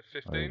 There you go,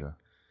 15. There you go.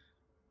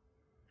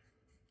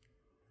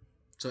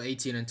 So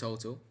 18 in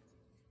total.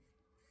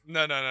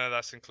 No,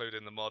 that's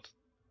including the mod.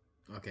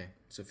 Okay,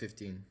 so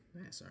 15.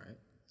 That's alright.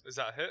 Is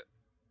that a hit?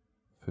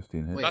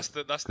 15 hits. Wait. That's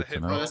the Good hit to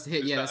know. roll. Oh, that's the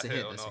hit. Is Yeah, that that's a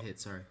hit. or That's a not? hit.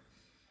 Sorry.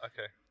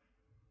 Okay.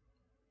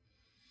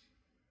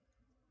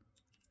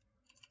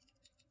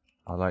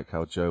 I like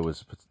how Joe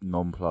was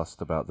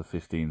nonplussed about the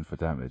 15 for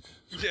damage.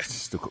 Yeah.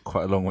 Still got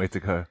quite a long way to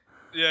go.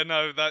 Yeah,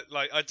 no, that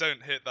like I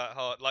don't hit that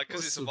hard, like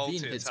because it's a Sleveen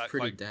multi-attack. hits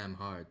pretty Like, damn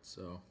hard,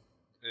 so.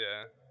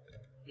 yeah,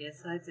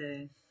 Yes, I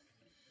do.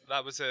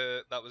 that was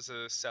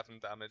a 7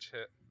 damage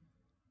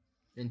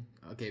hit.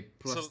 Okay,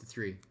 plus So- the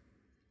 3.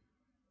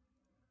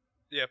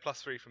 Yeah,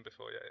 plus 3 from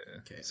before. Yeah.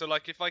 Okay. So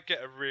like, if I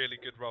get a really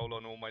good roll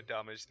on all my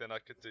damage, then I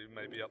could do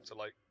maybe up to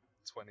like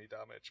 20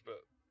 damage,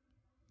 but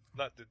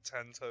that did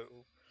 10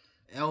 total.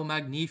 El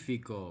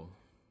Magnifico.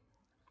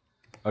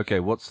 Okay,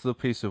 what's the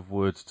piece of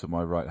wood to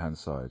my right-hand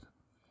side?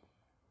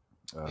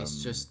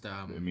 It's just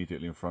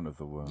Immediately in front of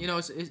the worm. you know,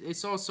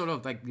 it's all sort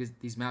of like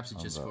these maps are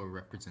just that. for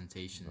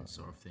representation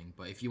sort of thing.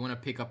 But if you want to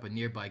pick up a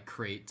nearby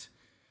crate,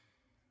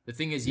 the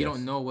thing is you Yes.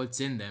 don't know what's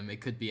in them. It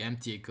could be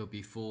empty. It could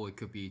be full. It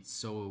could be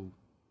so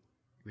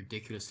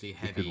ridiculously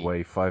heavy. It could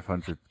weigh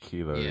 500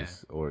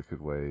 kilos, or it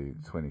could weigh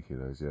 20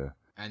 kilos, yeah.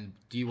 And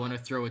do you want to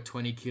throw a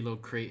 20-kilo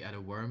crate at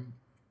a worm?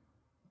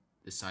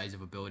 The size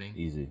of a building?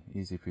 Easy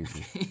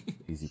peasy.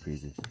 Easy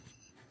peasy.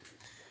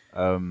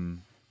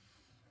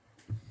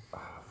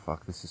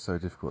 Fuck, this is so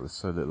difficult. There's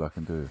so little I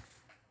can do.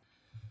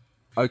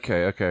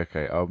 Okay.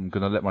 I'm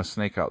going to let my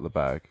snake out of the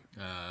bag.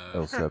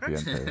 El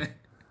Serpiente.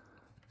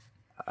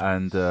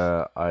 And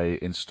I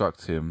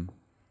instruct him...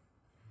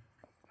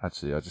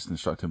 Actually, I just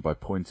instruct him by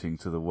pointing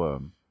to the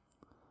worm.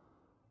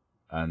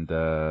 And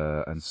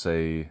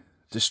say,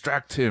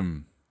 distract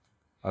him!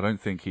 I don't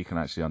think he can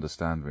actually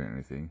understand me or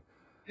anything.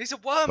 He's a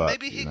worm. But,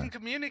 Maybe he you know. can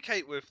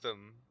communicate with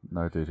them.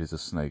 No, dude, he's a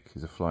snake.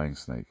 He's a flying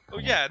snake. Oh Come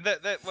on. yeah,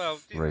 well,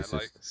 you know, Racist.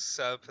 like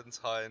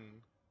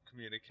serpentine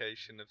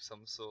communication of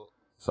some sort.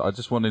 So I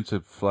just want him to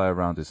fly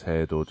around his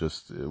head, or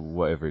just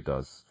whatever he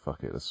does.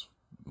 Fuck it. That's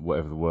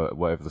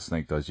whatever the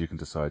snake does. You can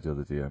decide. You're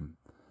the DM.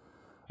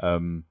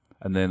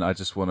 And then I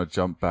just want to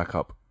jump back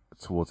up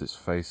towards its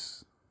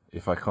face.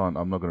 If I can't,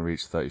 I'm not going to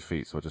reach 30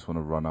 feet. So I just want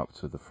to run up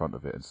to the front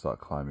of it and start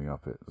climbing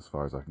up it as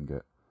far as I can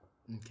get.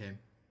 Okay.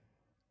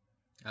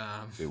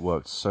 It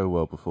worked so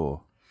well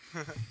before.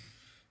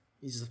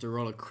 You just have to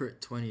roll a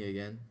crit 20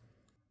 again.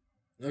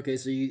 Okay,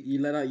 so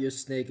you let out your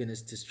snake and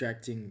it's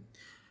distracting.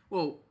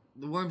 Well,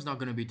 the worm's not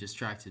gonna be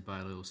distracted by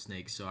a little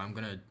snake, so I'm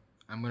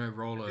gonna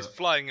roll a. It's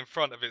flying in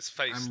front of its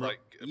face, like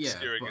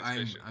obscuring its I'm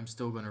vision. I'm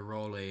still gonna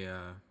roll a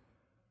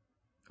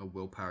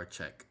willpower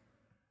check.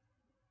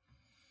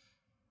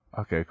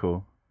 Okay,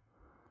 cool.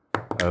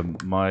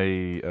 My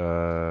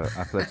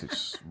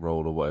athletics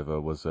roll or whatever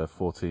was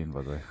 14,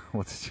 by the way.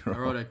 What did you I roll?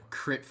 rolled a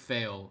crit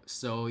fail,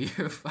 so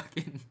you're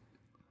fucking.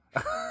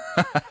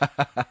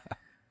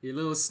 Your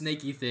little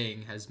snaky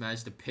thing has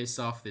managed to piss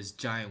off this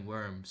giant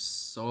worm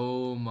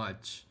so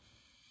much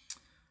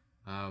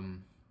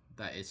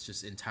that it's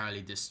just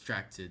entirely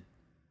distracted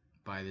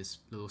by this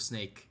little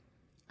snake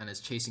and it's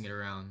chasing it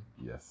around.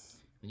 Yes.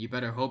 And you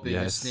better hope that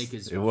your Yes, snake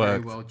is it very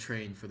worked. well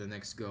trained for the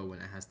next go when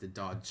it has to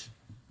dodge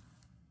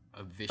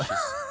a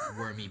vicious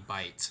wormy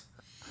bite.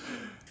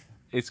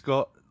 It's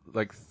got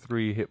like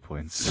 3 hit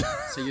points.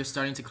 So you're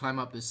starting to climb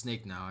up the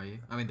snake now, are you?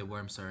 I mean the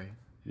worm, sorry.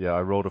 Yeah,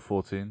 I rolled a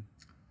 14.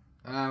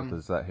 Um,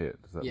 Does that hit?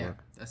 Does that yeah,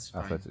 work? that's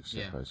fine. Athletics check,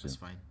 Yeah, I that's assume.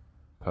 fine.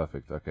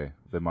 Perfect. Okay,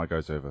 then my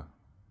go's over.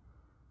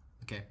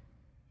 Okay.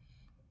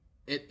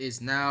 It is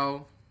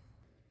now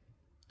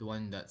the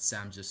one that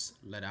Sam just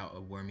let out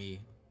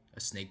a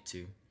snake to.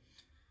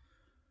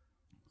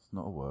 It's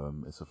not a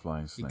worm. It's a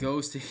flying He snake.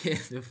 goes to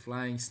hit the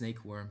flying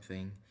snake worm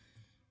thing.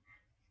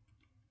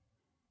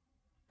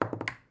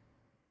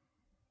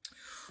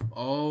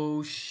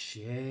 Oh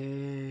shit.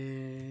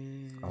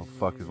 Oh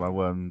fuck! Is my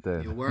worm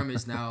dead? Your worm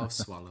is now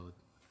swallowed.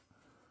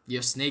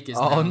 Your snake is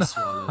Oh now no!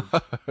 swallowed.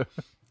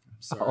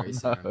 Sorry, Oh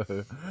sir.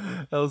 no!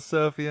 El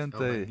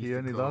Serpiente. He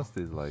only Magnifico.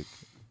 lasted like.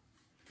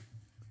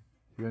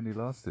 He only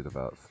lasted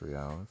about 3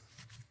 hours.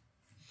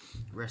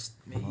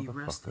 May he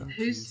rest in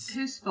peace.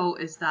 Whose fault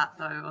is that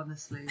though?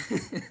 Honestly,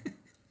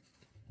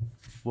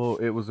 Well,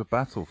 it was a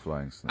battle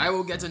flying snake. I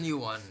will get a new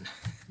one.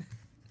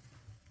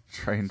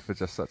 Trained for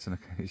just such an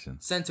occasion.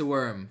 Centaur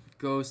worm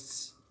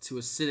goes to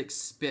acidic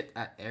spit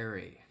at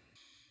Aerie.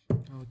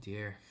 Oh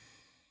dear.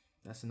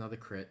 That's another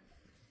crit.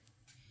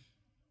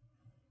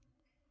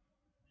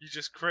 You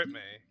just crit me.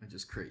 I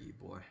just crit you,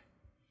 boy.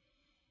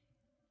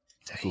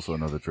 It's also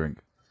another drink.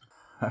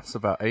 That's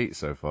about 8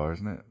 so far,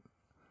 isn't it?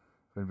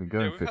 We've been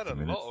going Yeah, we've 50 had a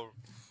minutes. lot of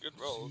good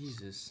rolls.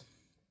 Jesus.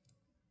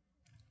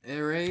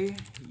 Aerie,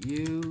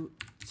 you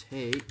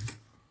take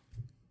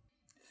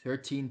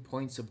 13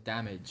 points of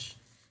damage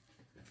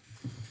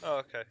Oh,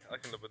 okay. I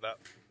can live with that.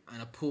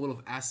 and a pool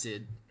of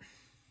acid.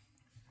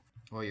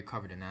 Well, you're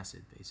covered in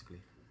acid,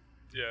 basically.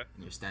 Yeah.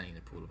 And you're standing in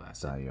a pool of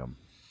acid.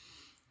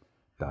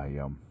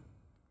 Damn.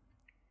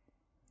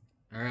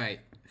 Alright,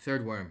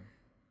 third worm.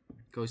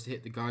 Goes to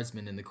hit the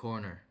guardsman in the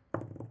corner.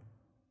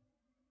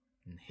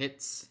 And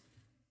hits.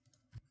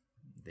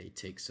 They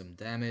take some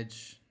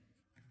damage.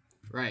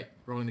 Right,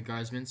 rolling the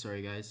guardsman.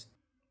 Sorry, guys.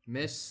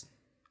 Miss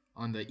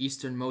on the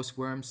easternmost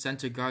worm.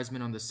 Center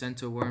guardsman on the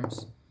center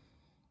worms.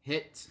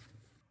 Hit.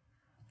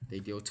 They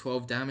deal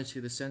 12 damage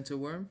to the center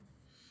worm.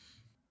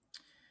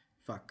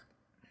 Fuck.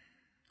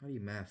 How do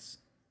you maths?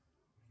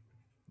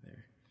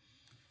 There.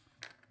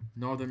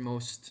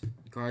 Northernmost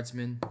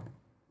guardsman.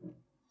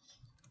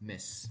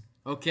 Miss.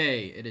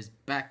 Okay, it is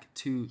back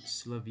to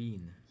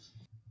Sleveen.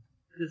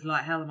 because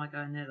like, hell am I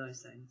going near those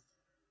things?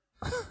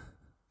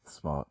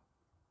 Smart.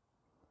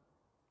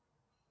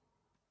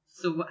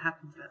 So what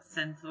happens to that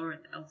Centaur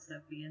and El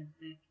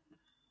Serpiente?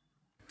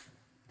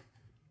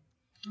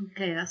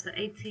 Okay, that's the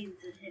 18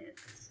 to hit.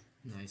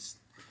 Nice.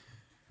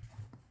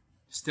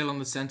 Still on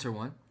the center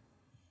one.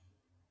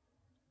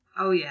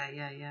 Oh yeah.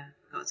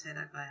 Gotta take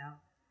that guy out.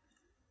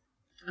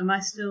 Am I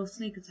still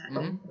sneak attack?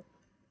 Mm-hmm.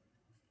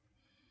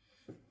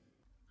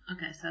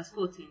 Okay, so that's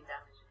 14 damage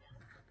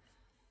again.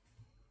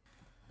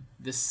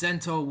 The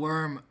centaur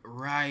worm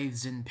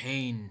writhes in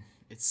pain.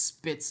 It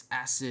spits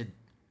acid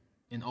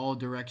in all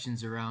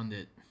directions around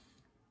it.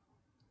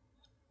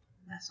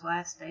 That's why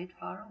I stayed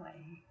far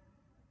away.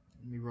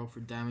 Let me roll for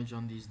damage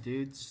on these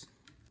dudes.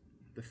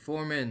 The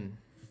foreman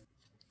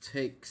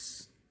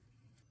takes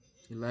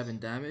 11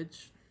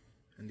 damage.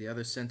 And the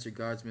other center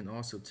guardsmen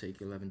also take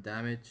 11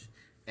 damage.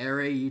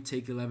 Aerie, you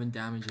take 11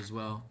 damage as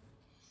well.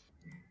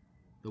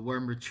 The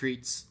worm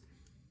retreats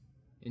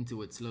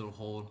into its little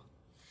hole.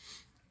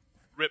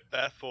 Rip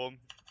bear form.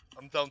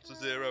 I'm down to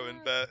 0 in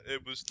bear.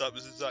 That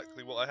was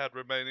exactly what I had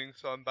remaining,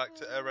 so I'm back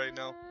to RA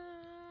now.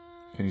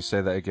 Can you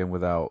say that again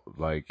without,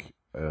 like,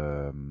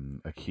 a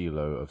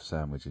kilo of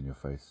sandwich in your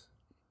face?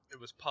 It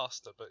was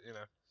pasta, but you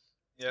know.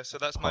 Yeah, so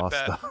that's my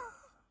bear. Pasta.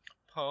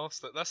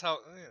 Pasta. That's how,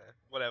 you know,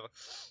 whatever.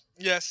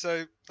 Yeah,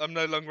 so I'm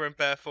no longer in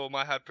bear form.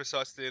 I had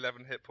precisely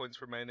 11 hit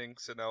points remaining,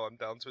 so now I'm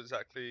down to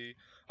exactly.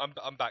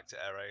 I'm back to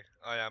RA.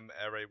 I am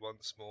RA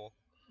once more.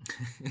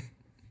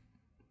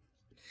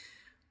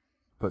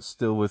 But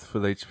still with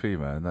full HP,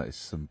 man. That is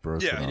some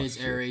broken Yeah. ass It is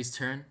shit. Aerie's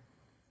turn.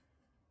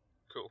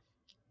 Cool.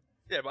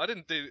 Yeah, but I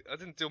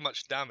didn't do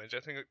much damage.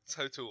 I think in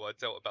total I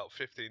dealt about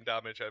 15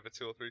 damage over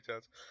 2 or 3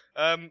 turns.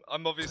 I'm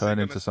obviously Turn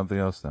gonna. into something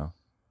else now.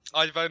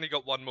 I've only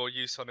got one more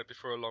use on it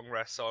before a long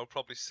rest, so I'll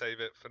probably save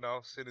it for now,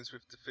 seeing as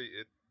we've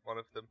defeated one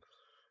of them.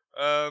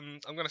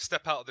 I'm gonna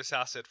step out of this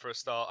acid for a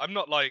start. I'm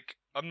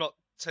not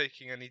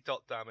taking any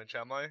dot damage,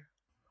 am I?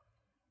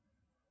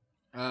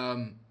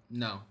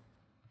 No.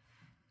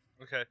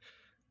 Okay.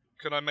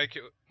 Can I make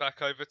it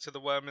back over to the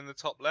worm in the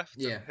top left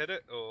Yeah. and hit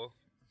it, or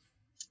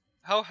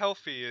how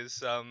healthy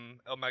is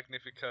El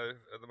Magnifico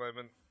at the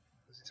moment?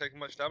 Is he taking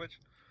much damage?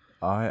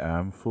 I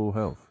am full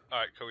health.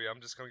 Alright, cool, yeah,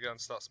 I'm just gonna go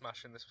and start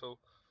smashing this fool.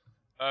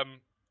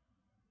 I'm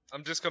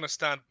just gonna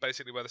stand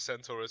basically where the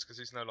centaur is because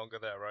he's no longer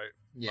there, right?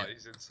 Yeah. Like,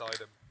 he's inside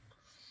him.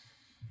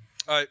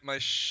 Alright,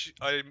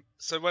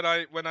 so when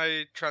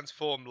I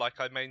transform, like,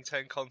 I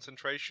maintain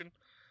concentration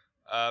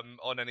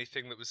on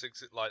anything that was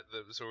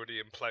that was already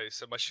in place.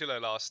 So my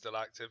Shillelagh is still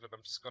active, and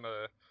I'm just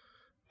gonna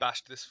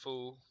bash this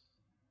fool.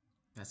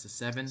 That's a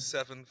 7.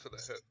 7 for the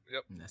hit.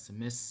 Yep. And that's a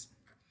miss.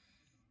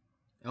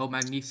 El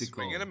Magnifico.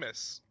 Swing and a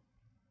miss.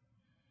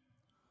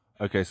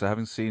 Okay, so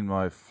having seen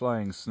my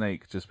flying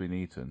snake just been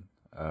eaten,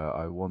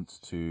 I want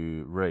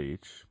to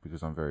rage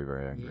because I'm very,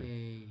 very angry.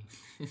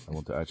 Yay. I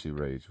want to actually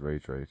rage.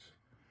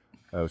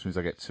 Which means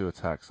I get 2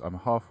 attacks. I'm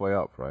halfway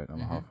up, right? I'm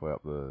halfway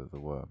up the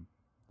worm.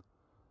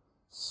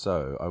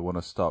 So I want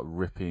to start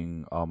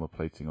ripping armor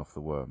plating off the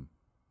worm.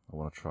 I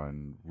want to try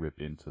and rip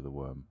into the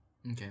worm.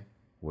 Okay.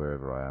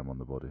 Wherever I am on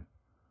the body.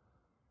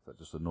 Is that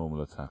just a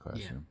normal attack, I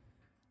assume?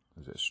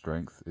 Is it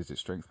strength? Is it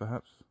strength,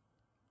 perhaps?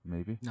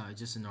 Maybe? No, it's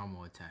just a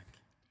normal attack.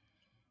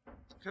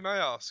 Can I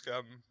ask,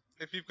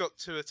 if you've got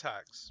 2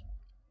 attacks,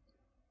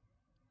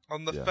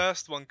 On the Yeah.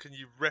 first one, can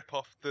you rip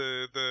off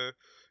the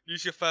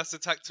use your first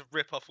attack to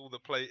rip off all the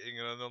plating,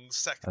 and then on the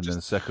second, And just then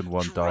the second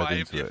one dive drive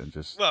into your, it and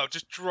just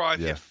just drive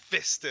yeah. your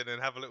fist in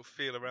and have a little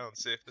feel around,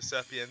 see if the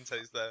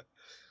Serpiente's there.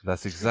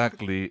 That's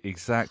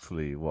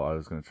exactly what I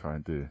was going to try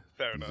and do.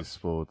 Fair You enough. just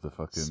spoiled the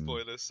fucking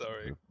Spoilers,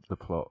 sorry. the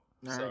plot.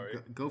 All right, Sorry.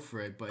 go for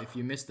it. But if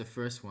you miss the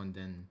first one,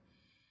 then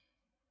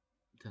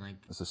I.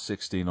 It's a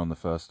 16 on the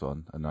first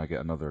one, and I get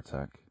another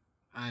attack.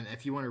 And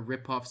if you want to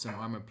rip off some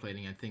armor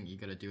plating, I think you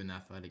got to do an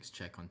athletics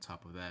check on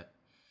top of that.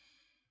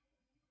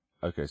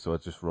 Okay, so I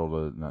just roll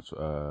a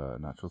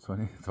natural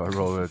 20. So I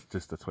roll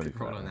just a 20.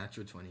 Roll a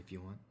natural 20 if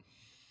you want.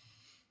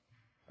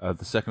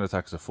 The second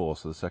attack is a 4,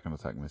 so the second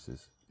attack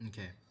misses.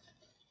 Okay.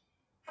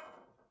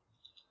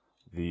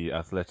 The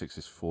athletics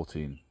is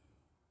 14.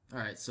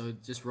 Alright, so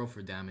just roll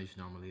for damage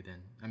normally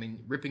then. I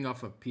mean, ripping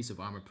off a piece of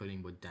armor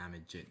plating would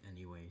damage it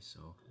anyway,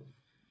 so.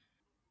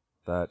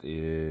 That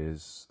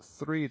is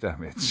 3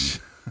 damage.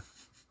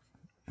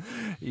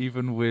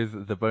 Even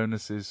with the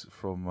bonuses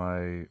from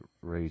my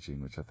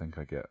raging, which I think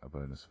I get a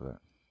bonus for that.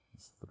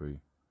 It's 3.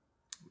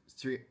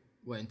 3,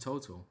 what, in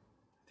total?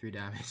 3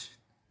 damage.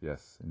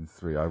 Yes, in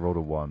 3. I rolled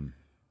a 1.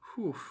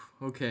 Whew,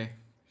 okay.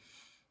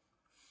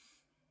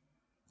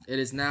 It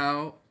is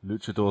now...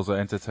 Luchadors are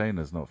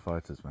entertainers, not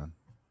fighters, man.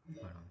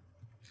 Hold on.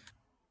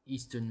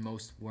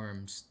 Easternmost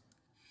worms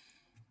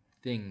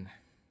thing.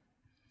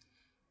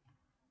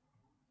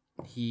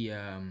 He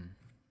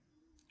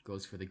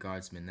goes for the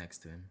guardsman next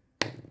to him,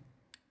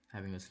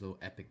 having this little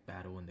epic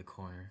battle in the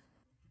corner.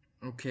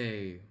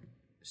 Okay,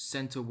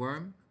 Centaur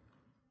worm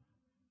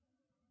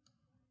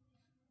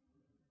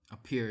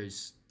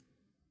appears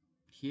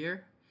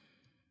here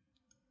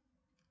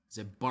as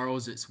it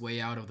burrows its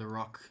way out of the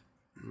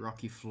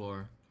rocky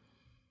floor.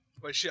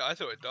 Wait, shit, I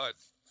thought it died.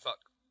 Fuck.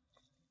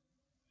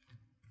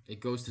 It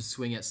goes to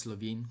swing at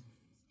Sleveen.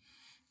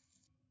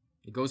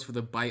 It goes for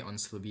the bite on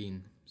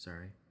Sleveen,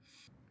 sorry.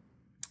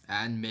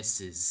 And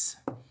misses.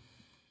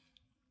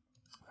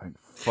 Thank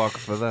fuck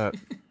for that.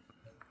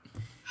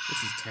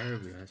 This is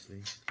terrible,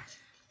 actually.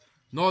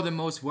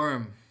 Northernmost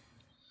worm.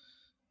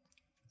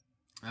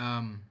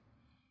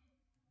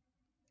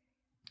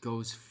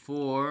 Goes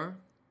for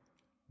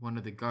one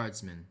of the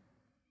guardsmen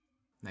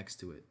next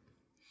to it.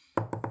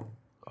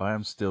 I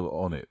am still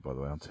on it, by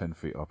the way. I'm 10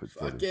 feet up its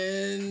body.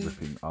 Again.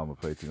 Ripping armor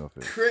plating off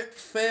it. Crit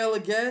fail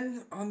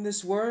again on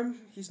this worm.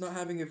 He's not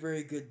having a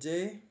very good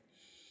day.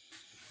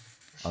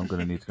 I'm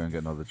going to need to go and get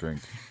another drink.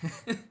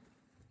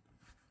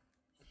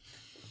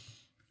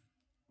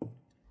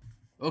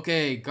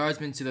 Okay,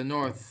 guardsman to the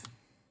north.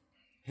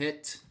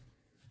 Hit.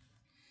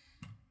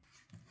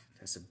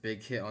 That's a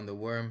big hit on the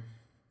worm.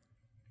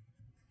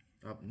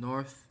 Up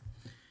north.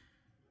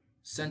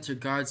 Center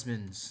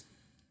guardsmen's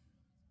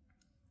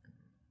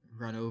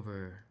run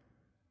over.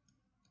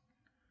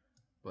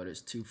 But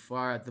it's too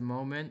far at the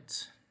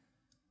moment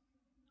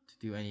to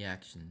do any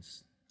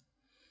actions.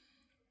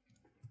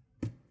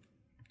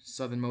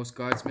 Southernmost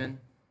guardsman.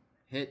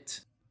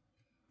 Hit.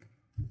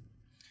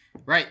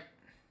 Right.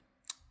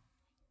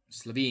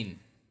 Sleveen.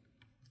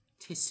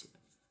 'Tis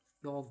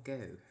your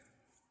go.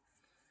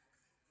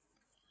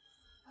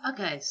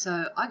 Okay,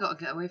 so I gotta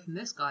get away from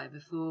this guy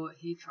before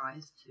he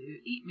tries to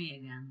eat me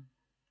again.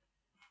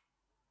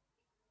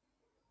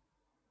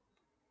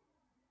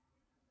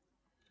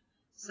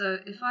 So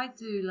if I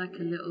do like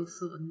a little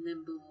sort of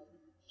nimble,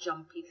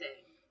 jumpy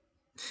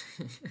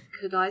thing,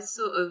 could I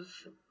sort of...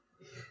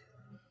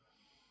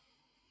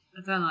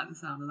 I don't like the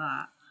sound of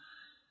that.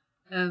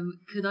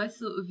 Could I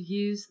sort of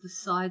use the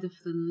side of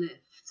the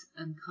lift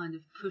and kind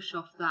of push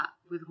off that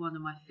with one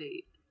of my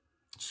feet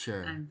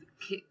Sure. and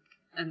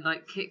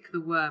kick the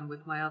worm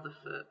with my other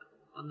foot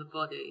on the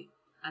body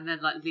and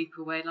then like leap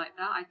away like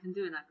that? I can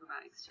do an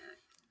acrobatics check.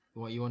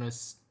 Well, you want to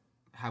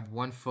have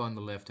one foot on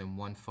the lift and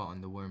one foot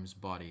on the worm's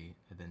body,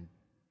 and then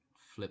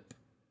flip.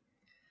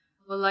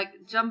 Well,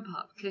 like jump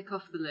up, kick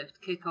off the lift,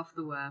 kick off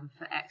the worm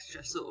for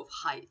extra sort of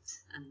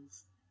height, and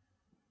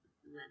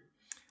then.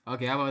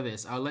 Okay, how about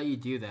this? I'll let you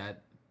do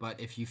that, but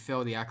if you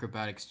fail the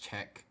acrobatics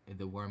check,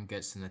 the worm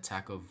gets an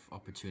attack of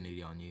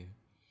opportunity on you.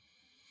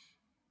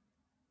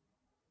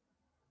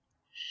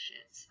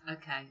 Shit.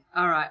 Okay.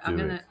 All right. I'm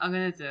Do gonna it.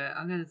 do it.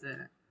 I'm gonna do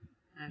it.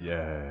 Hang on.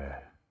 Yeah.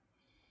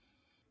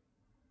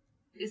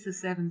 It's a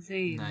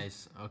 17.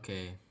 Nice.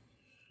 Okay,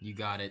 you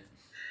got it.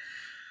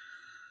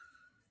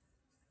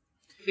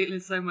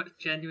 Feeling so much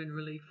genuine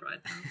relief right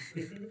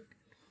now.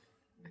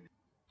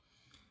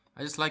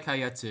 I just like how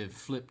you had to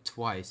flip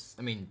twice.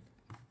 I mean,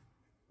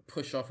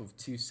 push off of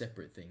two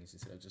separate things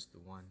instead of just the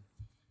one.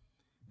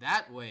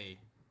 That way.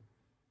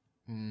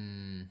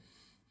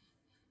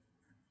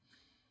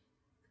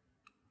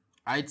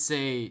 I'd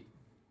say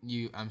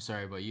I'm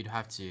sorry, but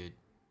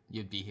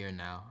you'd be here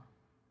now.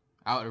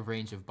 Out of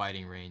range of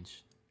biting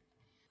range.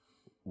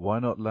 Why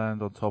not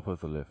land on top of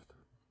the lift?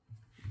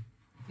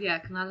 Yeah,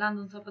 can I land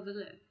on top of the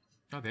lift?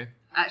 Okay.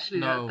 Actually,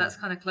 No. that's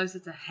kind of closer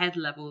to head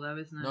level, though,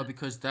 isn't it? No,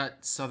 because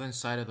that southern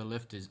side of the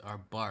lift are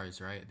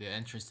bars, right? The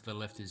entrance to the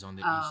lift is on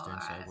the Oh,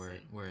 eastern side I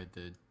see. where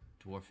the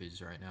dwarf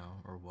is right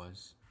now, or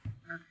was.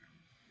 Okay.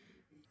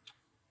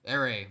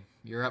 Ere,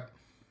 you're up.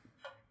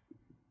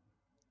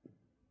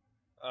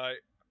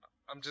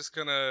 I'm just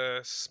gonna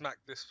smack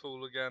this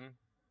fool again.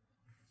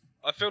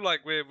 I feel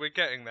like we're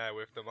getting there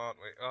with them, aren't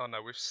we? Oh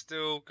no, we've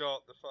still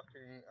got the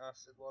fucking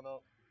acid one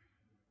up.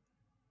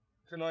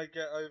 Can I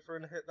get over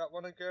and hit that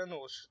one again,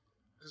 or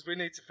because we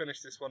need to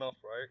finish this one off,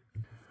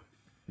 right?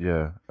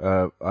 Yeah.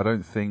 I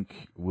don't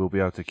think we'll be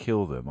able to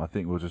kill them. I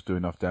think we'll just do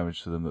enough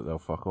damage to them that they'll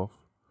fuck off.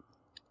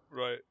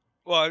 Right.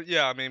 Well,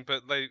 yeah, I mean,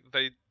 but they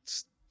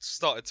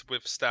started to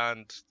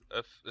withstand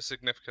a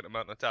significant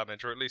amount of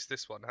damage, or at least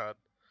this one had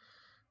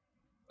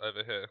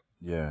over here.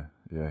 Yeah,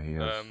 he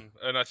has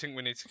And I think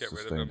we need to get rid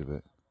of sustained him. a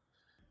bit.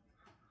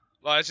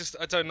 Like,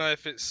 I don't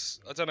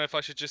know if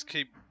I should just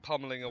keep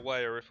pummeling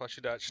away or if I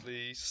should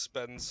actually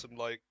spend some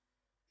like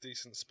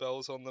decent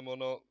spells on them or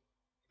not.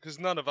 Because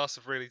none of us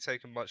have really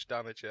taken much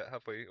damage yet,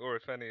 have we? Or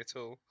if any at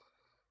all.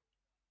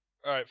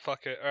 Alright,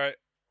 fuck it. Alright.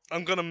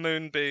 I'm gonna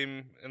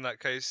moonbeam in that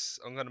case.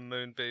 I'm gonna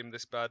moonbeam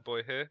this bad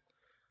boy here.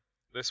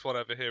 This one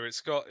over here.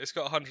 It's got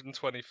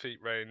 120 feet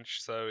range,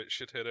 so it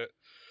should hit it.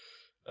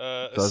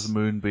 Does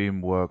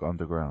Moonbeam work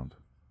underground?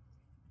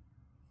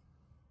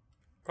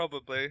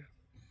 Probably.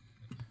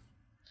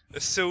 A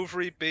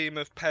silvery beam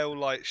of pale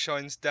light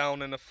shines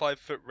down in a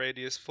 5-foot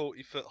radius,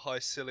 40-foot high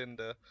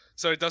cylinder.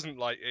 So it doesn't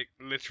like it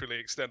literally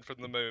extend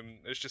from the moon.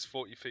 It's just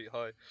 40 feet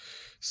high.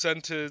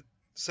 Centered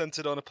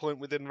on a point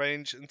within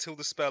range until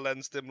the spell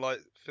ends. Dim light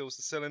fills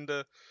the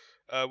cylinder.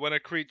 When a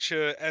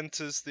creature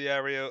enters the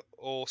area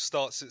or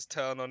starts its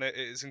turn on it,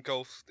 it is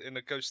engulfed in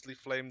a ghostly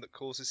flame that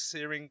causes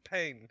searing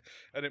pain,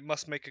 and it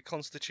must make a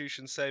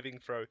Constitution saving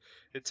throw.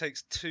 It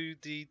takes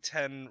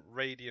 2d10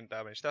 radiant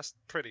damage. That's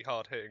pretty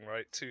hard hitting,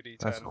 right? 2d10.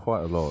 That's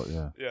quite a lot,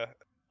 yeah. Yeah.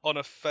 On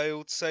a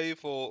failed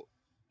save or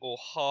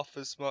half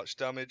as much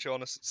damage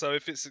on a... So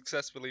if it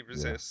successfully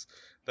resists,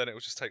 then it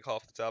will just take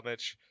half the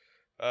damage.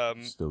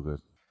 Still good.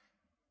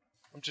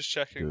 I'm just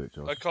checking. Do it,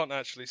 Josh. I can't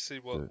actually see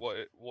what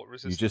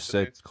resistance You just it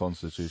said needs.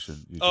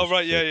 Constitution. Oh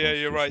right, yeah,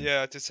 you're right.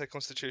 Yeah, I did say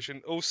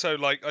Constitution. Also,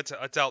 like,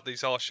 I doubt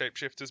these are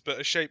shapeshifters, but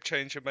a shape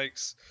changer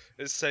makes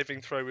its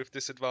saving throw with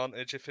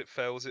disadvantage. If it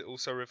fails, it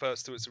also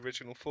reverts to its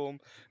original form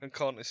and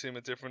can't assume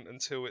a different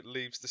until it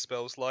leaves the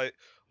spell's light.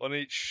 On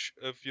each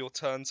of your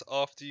turns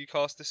after you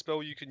cast the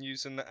spell, you can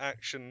use an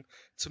action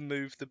to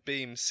move the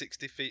beam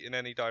 60 feet in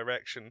any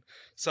direction.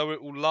 So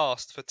it will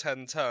last for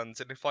 10 turns,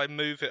 and if I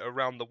move it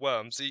around the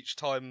worms, each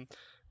time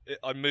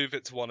I move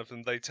it to one of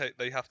them, they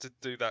have to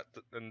do that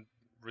and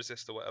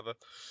resist or whatever.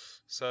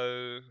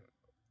 So,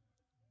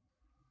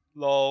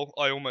 lol,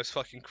 I almost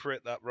fucking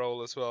crit that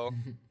roll as well.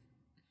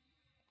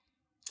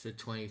 So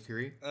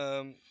 23.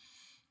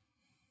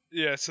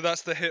 Yeah, so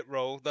that's the hit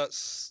roll.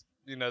 That's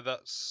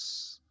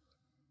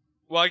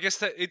well, I guess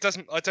that it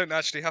doesn't. I don't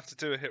actually have to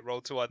do a hit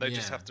roll, do I? They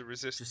just have to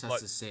resist. Just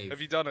has to save.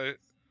 Have you done a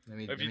Let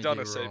me done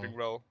do a saving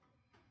roll?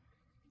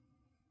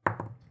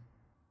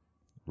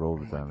 Roll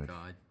the Oh my damage.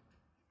 god.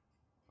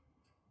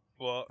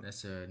 What?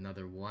 That's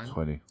another 1.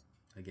 20.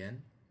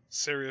 Again.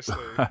 Seriously?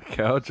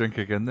 Okay, I'll drink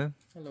again then.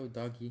 Hello,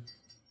 doggy.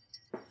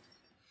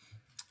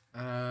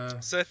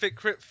 So if it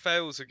crit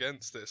fails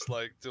against this,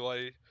 like, do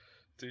I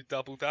do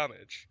double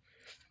damage?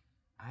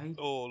 I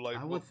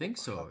would think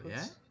so, happens?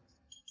 yeah?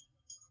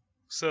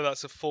 So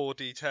that's a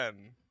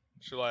 4d10.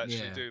 Shall I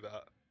actually Yeah. do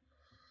that?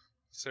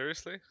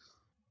 Seriously?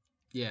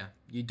 Yeah,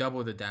 you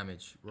double the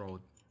damage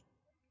rolled.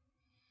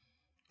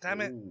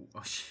 Damn it. Ooh.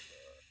 Oh,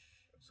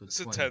 so It's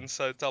a 20. 10,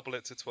 so double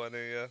it to 20,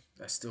 yeah.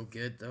 That's still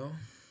good, though.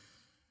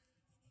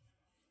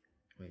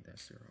 Wait,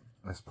 that's 0.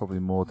 That's probably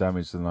more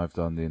damage than I've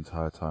done the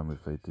entire time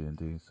we've played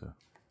D&D, so...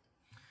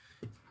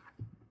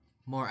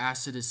 More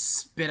acid is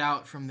spit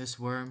out from this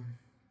worm,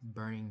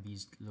 burning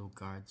these little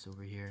guards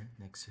over here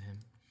next to him.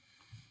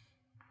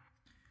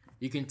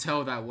 You can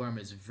tell that worm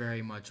is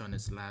very much on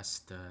its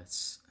last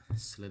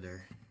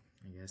slither,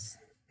 I guess.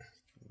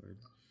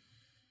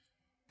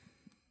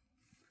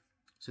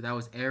 So that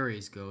was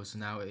Ares' go, so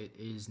now it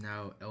is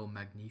now El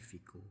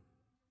Magnifico.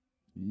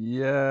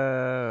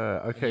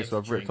 Yeah! Okay, so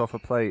I've ripped off a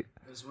plate.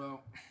 As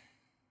well.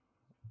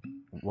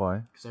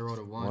 Why? Because I rolled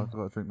a 1. Why have I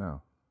got to drink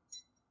now?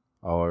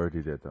 Oh, I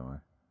already did, don't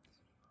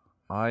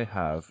I? I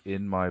have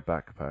in my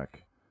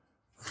backpack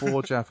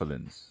 4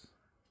 javelins.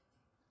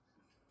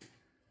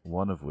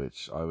 One of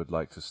which I would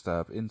like to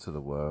stab into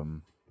the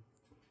worm,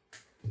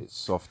 its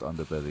soft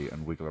underbelly,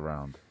 and wiggle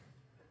around.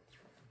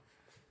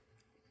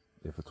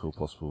 If at all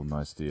possible,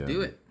 nice DM.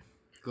 Do it.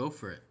 Go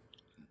for it.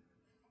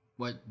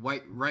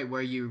 Right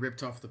where you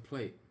ripped off the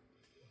plate.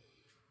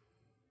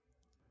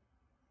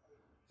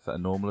 Is that a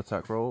normal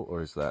attack roll,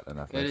 or is that an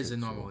athletics? It is a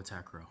normal roll?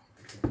 attack roll.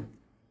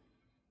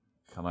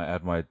 Can I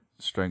add my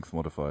strength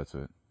modifier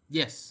to it?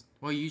 Yes.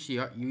 Well, you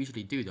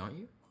usually do, don't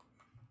you?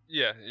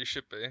 Yeah, you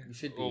should be. You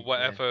should be. Or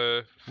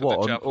whatever for What,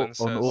 the on javelin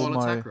says. all All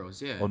my attack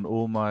rolls, yeah. on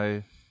all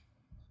my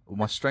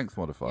strength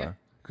modifier?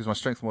 Because my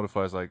strength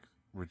modifier is like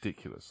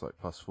ridiculous, like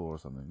 +4 or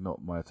something.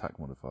 Not my attack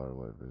modifier or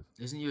whatever it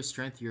is. Isn't your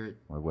strength your...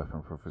 My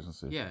weapon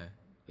proficiency. Yeah.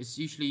 It's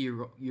usually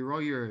you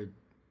roll your...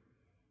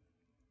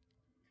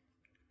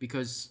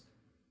 Because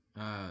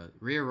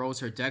Rhea rolls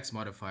her dex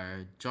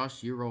modifier.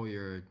 Josh, you roll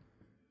your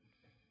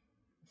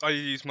I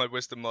use my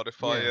wisdom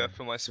modifier Yeah,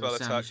 for my so spell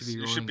Sam, attacks.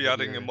 You should be rolling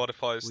with adding your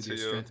modifiers with to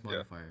your strength yeah.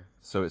 modifier.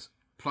 So it's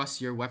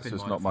Plus your weapon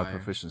not modifier. my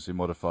proficiency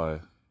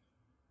modifier.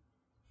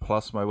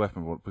 Plus my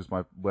weapon, because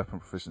my weapon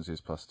proficiency is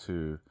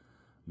 +2,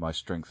 my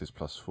strength is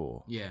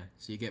 +4. Yeah,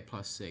 so you get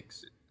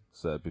 +6.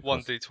 So that'd be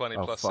 1d20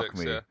 oh, plus fuck 6,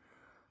 me. yeah.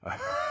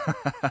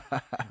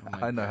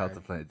 I know how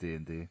to play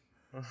D&D.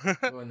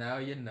 Well, now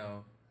you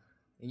know.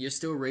 And you're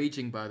still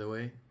raging, by the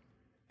way.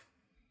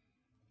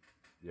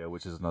 Yeah,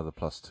 which is another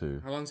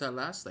 +2. How long does that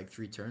last? Like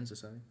 3 turns or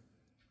something?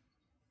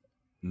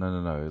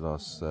 No. It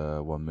lasts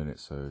 1 minute,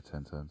 so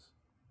 10 turns.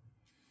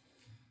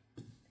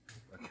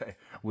 Okay.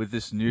 With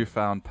this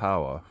newfound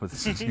power, with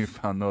this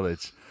newfound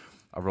knowledge,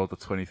 I rolled a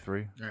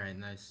 23. Alright,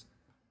 nice.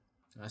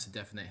 That's a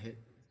definite hit.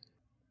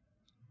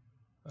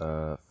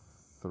 5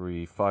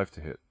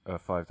 to hit.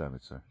 5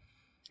 damage, so.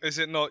 Is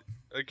it not,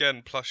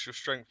 again, plus your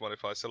strength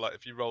modifier? So, like,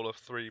 if you roll a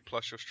 3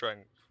 plus your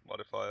strength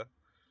modifier?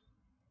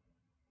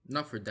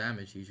 Not for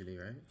damage usually,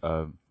 right?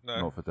 No.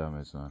 Not for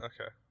damage, no.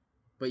 Okay.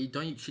 But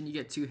shouldn't you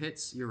get 2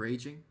 hits? You're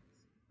raging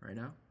right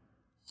now?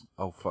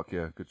 Oh, fuck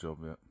yeah. Good job,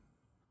 yeah.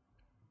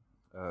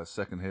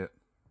 Second hit.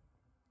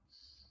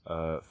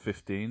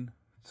 15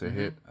 to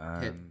hit,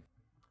 and Hit.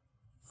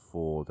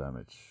 4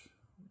 damage.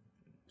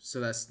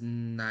 So that's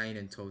 9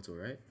 in total,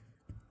 right?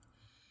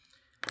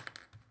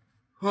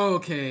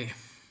 Okay.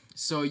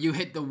 So you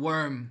hit the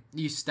worm.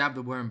 You stab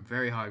the worm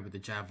very hard with the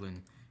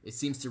javelin. It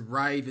seems to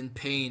writhe in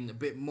pain a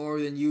bit more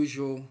than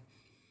usual.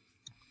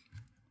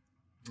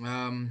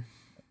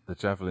 The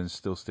javelin's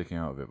still sticking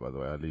out of it, by the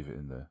way. I leave it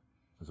in there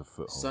as a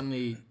foothold.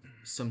 Suddenly,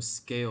 some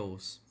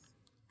scales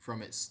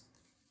from its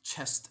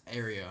chest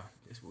area.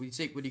 What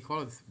do you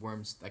call it?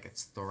 Worms, like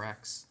its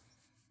thorax?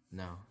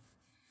 No.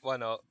 Why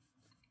not?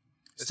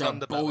 It's Start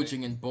underbelly.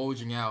 bulging and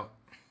bulging out.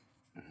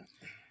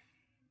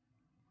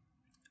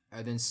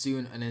 And then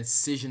soon an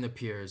incision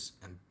appears,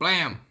 and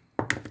blam!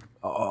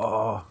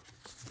 Oh,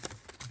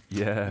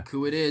 yeah. Look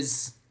who it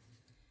is.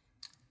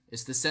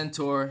 It's the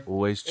Centaur.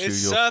 Always chew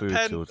It's your food,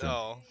 serpent. children.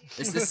 Oh.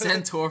 It's the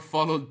Centaur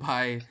followed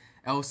by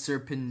El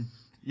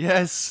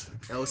Yes.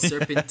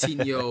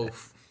 Serpentino,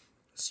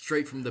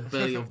 straight from the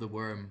belly of the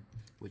worm,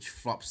 which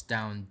flops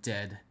down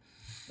dead.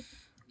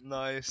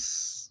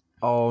 Nice.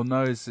 Oh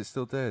no, is it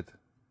still dead?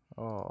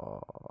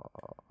 Oh,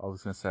 I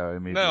was gonna say I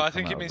immediately. No, I come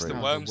think it out means of the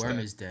rage. worm's the worm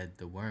dead. is dead.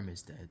 The worm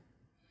is dead.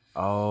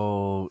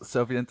 Oh,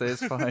 Selviente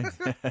is fine.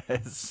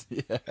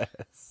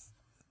 Yes.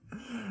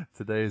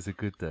 Today is a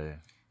good day.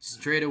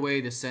 Straight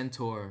away, the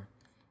Centaur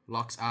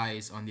locks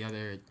eyes on the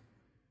other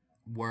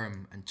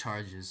worm and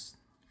charges.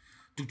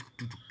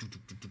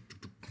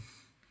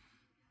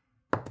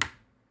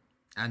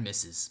 And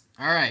misses.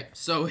 Alright,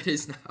 so it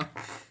is now.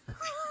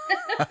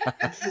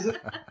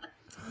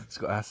 It's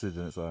got acid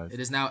in its eyes. It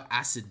is now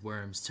Acid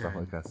Worm's turn.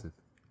 Stomach acid.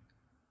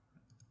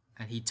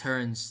 And he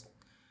turns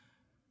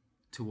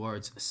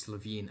towards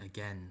Sleveen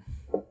again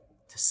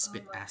to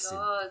spit acid.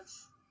 God.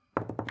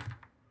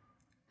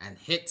 And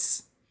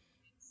hits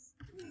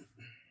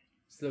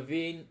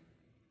Sleveen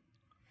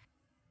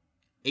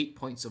 8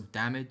 points of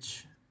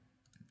damage.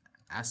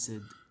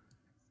 Acid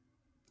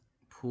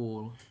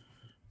pool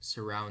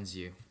surrounds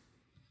you.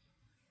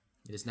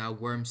 It is now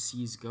Worm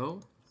C's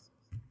go.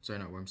 Sorry,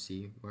 not Worm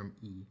C, Worm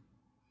E.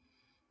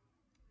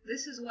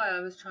 This is why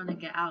I was trying to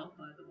get out,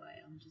 by the way.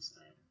 I'm just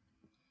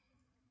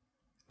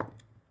saying.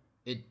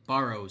 It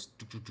burrows.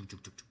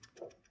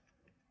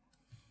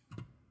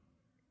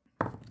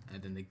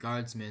 And then the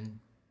guardsmen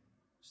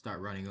start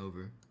running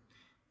over.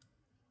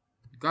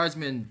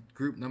 Guardsman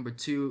group number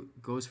 2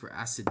 goes for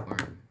Acid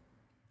Worm.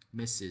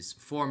 Misses.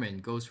 Foreman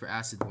goes for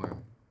Acid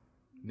Worm.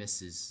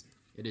 Misses.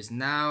 It is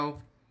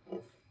now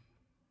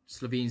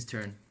Sleveen's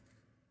turn.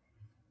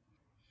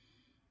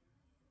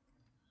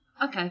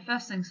 Okay,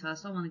 first things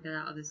first. I want to get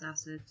out of this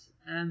acid.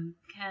 Can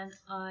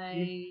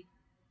I?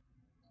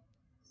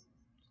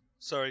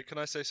 Sorry, can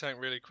I say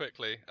something really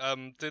quickly?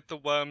 Did the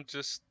worm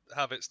just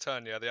have its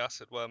turn? Yeah, the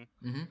acid worm.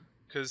 Mm-hmm.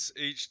 Because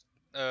each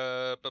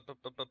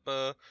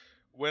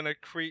when a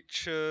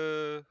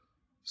creature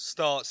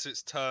starts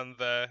its turn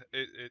there,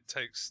 it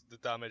takes the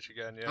damage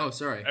again. Yeah. Oh,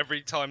 sorry.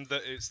 Every time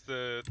that it's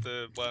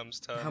the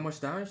worm's turn. How much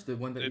damage? The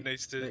one that It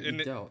needs to. that you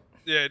dealt.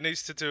 Yeah, it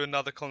needs to do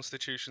another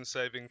Constitution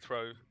saving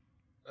throw,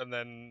 and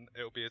then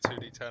it'll be a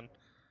 2d10.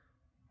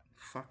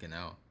 Fucking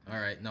hell.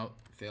 Alright, nope.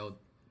 Failed.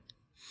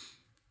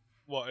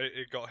 What?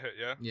 It got hit,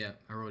 yeah. Yeah,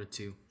 I rolled a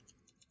 2.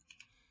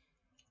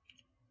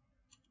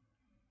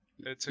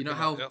 It took You know him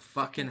how out, yeah,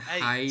 fucking 8.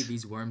 high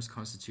these worms'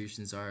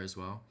 constitutions are as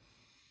well?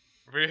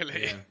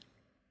 Really? Yeah.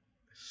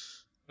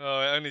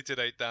 Oh, it only did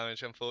 8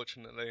 damage,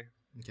 unfortunately.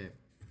 Okay.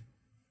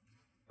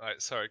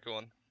 Alright, sorry, go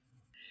on.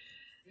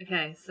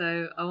 Okay,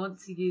 so I want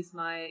to use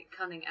my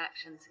cunning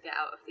action to get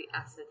out of the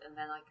acid, and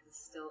then I can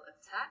still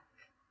attack.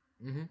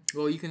 Mm-hmm.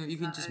 Well, you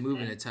can just move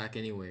and okay. attack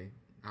anyway.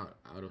 Out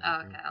of.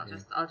 Oh, okay,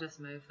 I'll just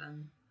move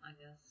then, I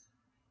guess.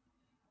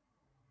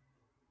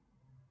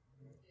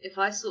 If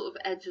I sort of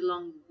edge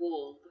along the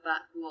wall, the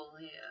back wall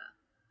here,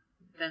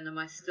 then am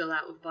I still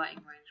out of biting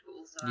range, but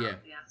also out Yeah.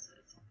 of the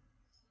acid?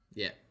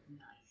 Yeah.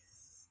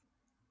 Nice.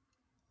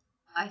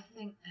 I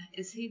think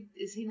is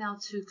he now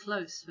too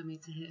close for me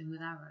to hit him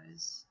with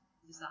arrows?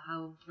 Is that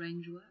how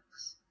range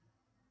works?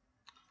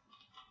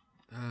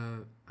 I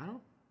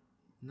don't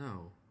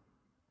know.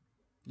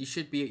 You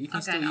should be. You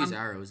can Okay, still use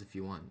arrows if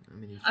you want.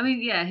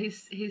 Yeah,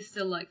 he's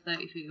still like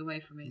 30 feet away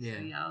from me. Yeah.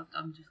 So yeah,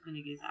 I'm just gonna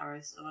use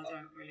arrows. So I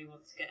don't really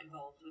want to get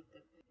involved with the.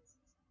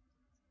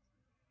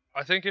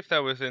 I think if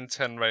they're within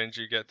 10 range,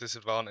 you get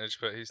disadvantage,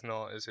 but he's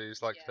not, is he?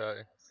 He's like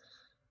 30.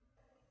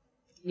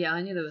 Yeah,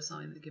 I knew there was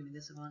something that gave me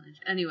disadvantage.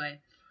 Anyway,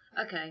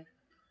 okay.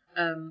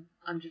 I'm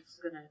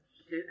just gonna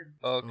shoot him.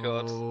 Oh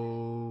god.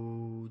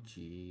 Oh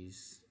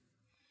jeez.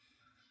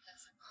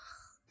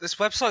 This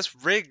website's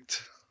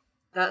rigged.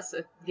 That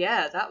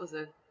was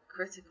a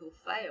critical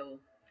fail.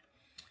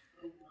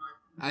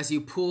 As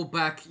you pull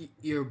back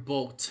your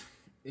bolt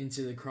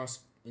into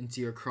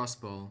your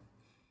crossbow,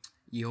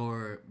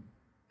 your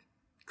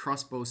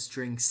crossbow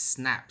string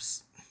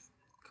snaps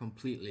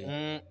completely.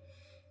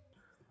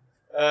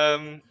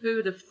 Who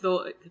would have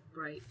thought it could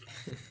break?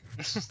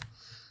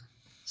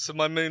 So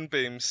my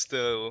moonbeam's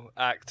still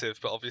active,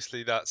 but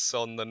obviously that's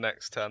on the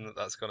next turn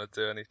that's going to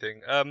do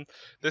anything.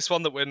 This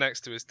one that we're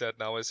next to is dead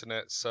now, isn't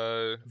it?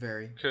 So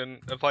Very.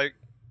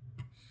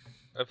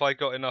 Have I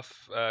got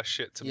enough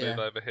shit to move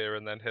over here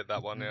and then hit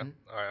that one? Mm-hmm.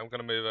 Yeah. All right, I'm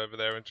going to move over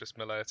there and just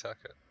melee attack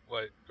it.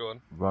 Wait, go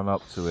on. Run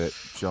up to it,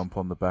 jump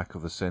on the back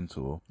of the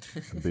centaur,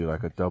 and be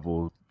like a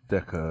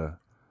double-decker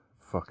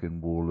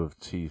fucking wall of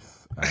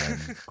teeth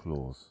and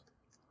claws.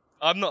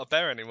 I'm not a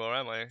bear anymore,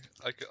 am I?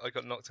 I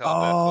got knocked out.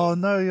 Oh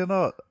no, you're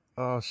not.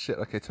 Oh shit.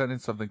 Okay, turn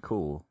into something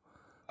cool.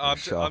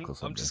 Like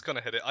I'm just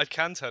gonna hit it. I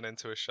can turn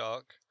into a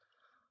shark,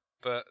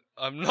 but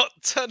I'm not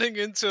turning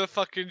into a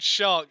fucking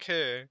shark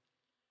here.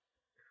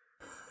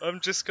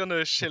 I'm just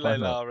gonna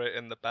shillelagh it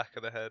in the back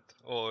of the head,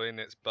 or in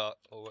its butt,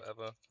 or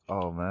whatever.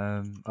 Oh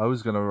man, I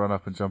was gonna run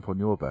up and jump on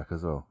your back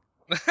as well.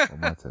 On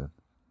my turn.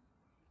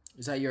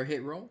 Is that your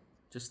hit roll?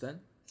 Just then?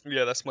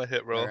 Yeah, that's my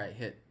hit roll. All right,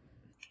 hit.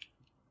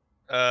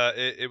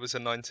 It was a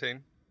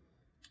 19.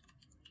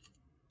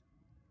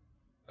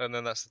 And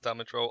then that's the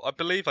damage roll. I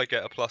believe I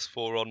get a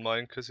 +4 on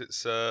mine because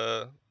it's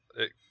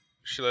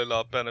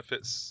Shillelagh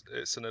benefits.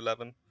 It's an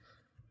 11.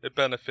 It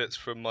benefits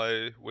from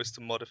my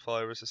wisdom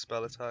modifier as a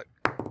spell attack.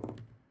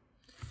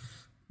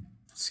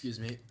 Excuse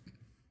me.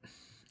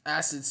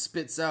 Acid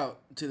spits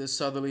out to the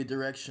southerly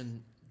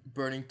direction,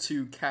 burning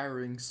 2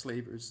 cowering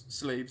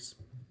slaves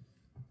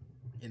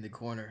in the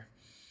corner.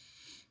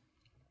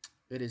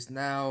 It is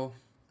now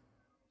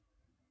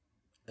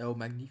El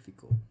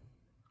Magnifico.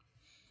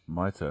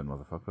 My turn,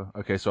 motherfucker.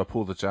 Okay, so I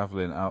pull the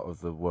javelin out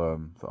of the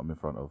worm that I'm in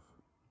front of.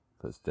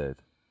 That's dead.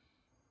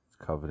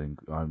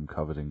 I'm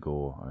covered in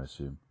gore, I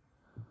assume.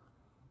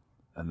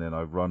 And then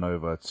I run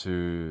over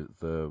to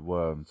the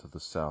worm to the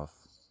south.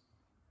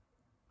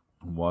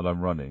 And while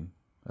I'm running,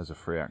 as a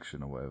free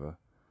action or whatever,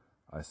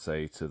 I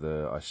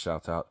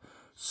shout out,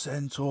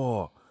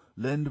 "Centaur,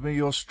 lend me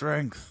your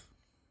strength!"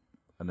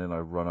 And then I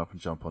run up and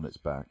jump on its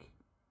back.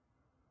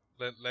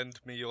 Lend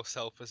me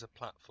yourself as a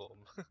platform.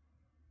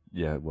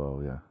 Yeah,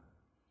 well, yeah.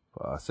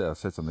 But I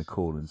said something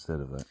cool instead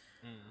of that.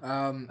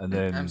 And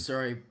then I'm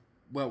sorry.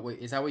 Well, wait,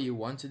 is that what you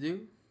want to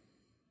do?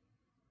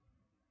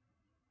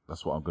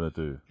 that's what I'm gonna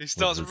do. He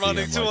starts whether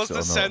running GM towards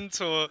likes the it or not.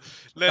 centaur.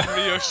 Lend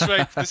me your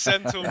strength. The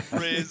centaur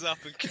rears up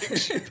and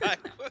kicks you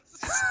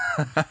backwards.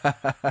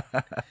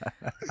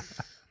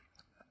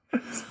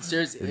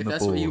 Seriously, In if the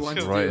that's what you balls, want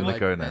to right do, in the like,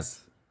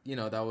 gonads.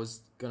 that was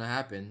gonna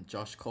happen.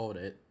 Josh called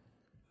it.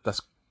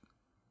 That's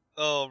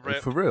Oh,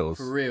 rip. for reals.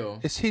 For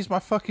real. He's my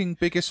fucking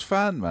biggest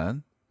fan,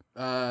 man.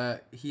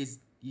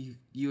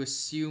 You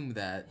assume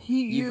that.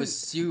 You've You've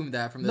assumed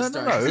that from the No,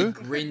 start. no. 'Cause he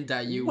grinned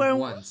at you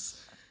once.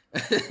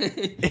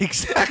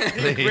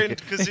 Exactly. He grinned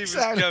because he was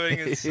going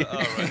inside. Oh,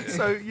 right,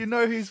 yeah.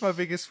 So he's my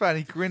biggest fan.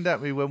 He grinned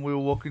at me when we were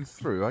walking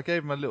through. I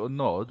gave him a little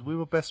nod. We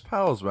were best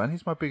pals, man.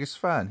 He's my biggest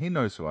fan. He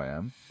knows who I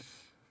am.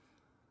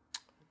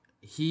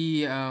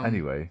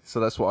 Anyway, so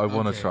that's what I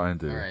want to try and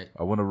do. Right.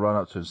 I want to run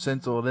up to him,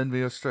 Centaur, lend me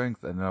your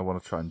strength, and then I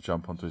want to try and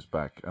jump onto his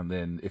back, and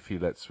then if he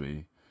lets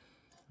me,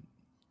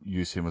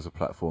 use him as a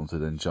platform to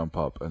then jump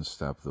up and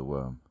stab the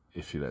worm.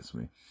 If he lets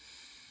me.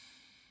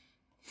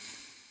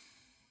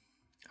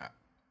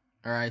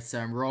 All right,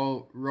 Sam.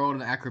 Roll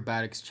an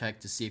acrobatics check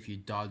to see if you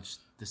dodged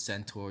the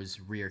centaur's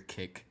rear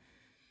kick.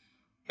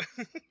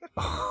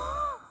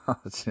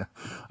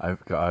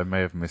 I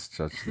may have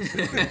misjudged the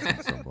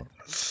situation somewhat.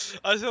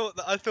 I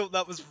thought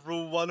that was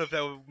rule 1 of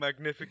El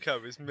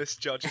Magnifico, is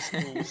misjudge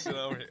all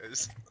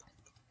scenarios.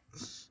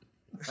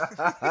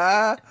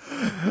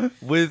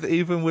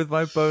 Even with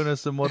my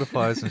bonus and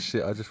modifiers and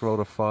shit, I just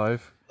rolled a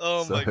 5.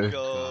 Oh So- my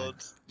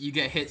god. You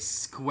get hit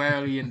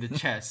squarely in the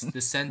chest.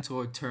 The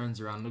centaur turns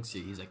around, looks at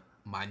you. He's like,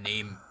 "My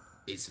name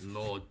is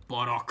Lord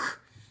Bodok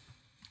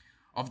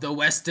of the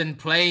Western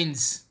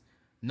Plains.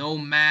 No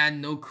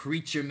man, no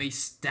creature may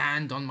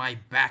stand on my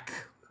back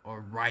or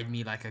ride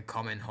me like a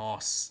common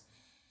horse."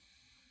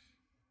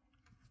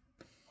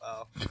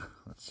 Wow.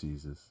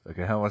 Jesus.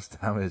 Okay, how much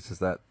damage is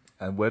that?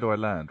 And where do I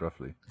land,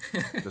 roughly?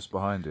 Just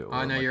behind it? Or Oh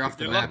no, am I you're off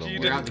the kicking You're map. lucky you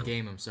You're out didn't- the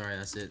game. I'm sorry.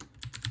 That's it.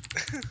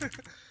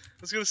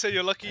 was gonna say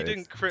you're lucky you Takes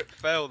didn't crit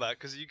fail that,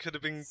 because you could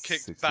have been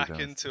kicked 60 back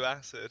damage. into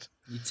acid.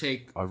 You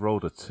take I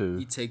rolled a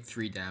 2.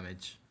 3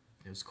 damage.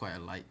 It was quite a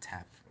light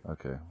tap.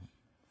 Okay.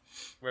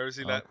 Where is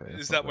he? Okay,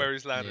 that's Is not that where bad.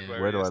 he's landed? Yeah.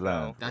 Where he do is I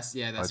land? That's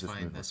I that's just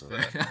fine. moved That's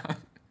myself. fair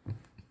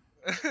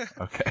enough.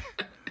 now? Okay.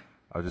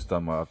 I've just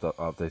done I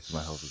updated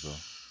my health as well.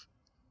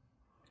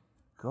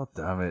 God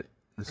damn it.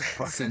 This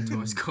fucking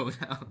Centaurs go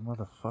down.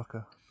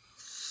 motherfucker.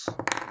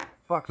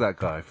 Fuck that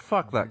guy.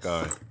 Fuck that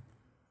guy.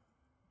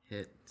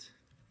 Hit.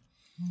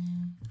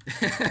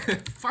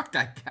 Fuck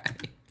that guy.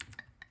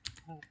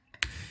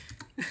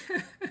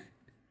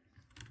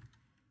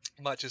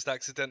 Might just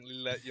accidentally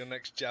let your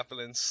next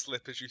javelin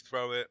slip as you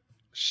throw it.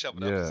 Shove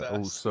it up his Yeah. ass.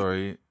 Oh,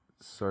 sorry.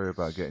 Sorry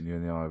about getting you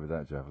in the eye with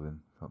that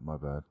javelin. Not my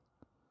bad.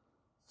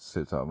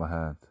 Slipped out of my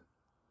hand.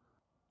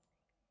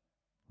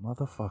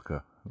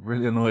 Motherfucker.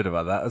 Really annoyed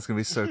about that. That's going to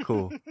be so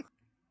cool.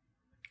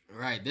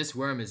 Right, this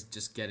worm is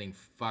just getting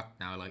fucked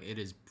now. Like, it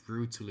is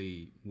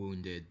brutally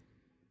wounded.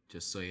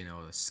 Just so you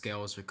know, the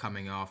scales are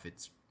coming off.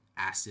 Its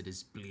acid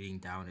is bleeding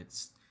down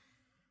its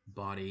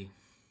body.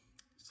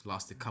 It's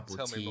lost a couple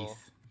Tell me more.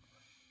 teeth.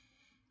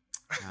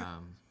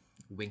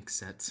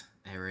 Winks at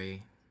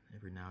Eri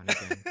every now and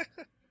again.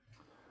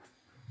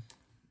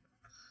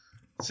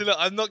 See, look,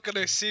 I'm not going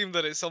to assume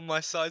that it's on my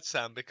side,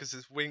 Sam, because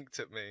it's winked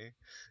at me.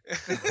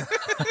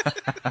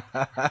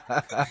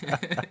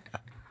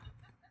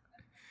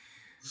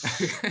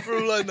 For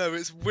all I know,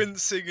 it's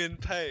wincing in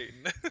pain.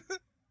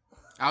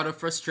 Out of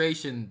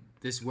frustration,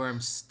 this worm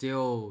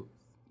still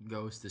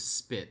goes to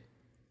spit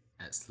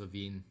at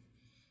Sleveen.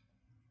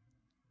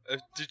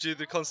 Did you do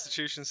the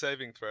Constitution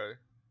saving throw?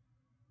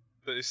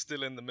 That is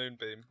still in the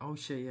moonbeam. Oh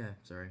shit, yeah,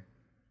 sorry.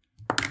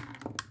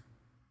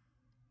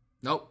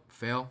 Nope,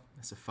 fail.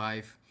 That's a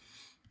 5.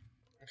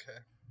 Okay.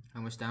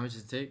 How much damage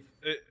does it take?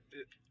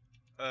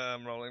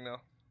 I'm rolling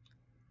now.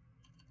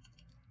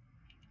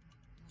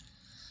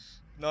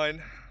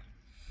 9.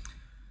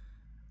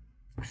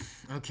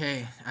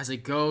 Okay, as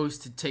it goes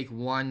to take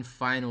one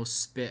final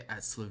spit at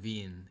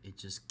Sleveen, it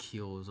just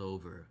keels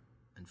over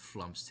and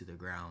flumps to the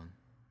ground.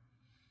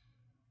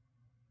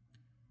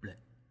 Bleh.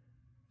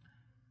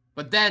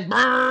 But then,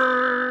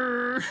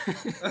 brrrr!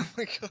 Oh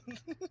my god.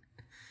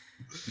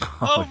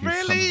 Oh, you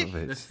really? son of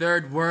a The bitch.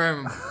 third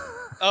worm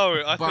Oh,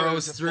 I thought it burrows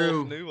was a through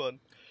fourth new one.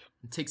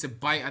 and takes a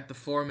bite at the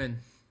foreman.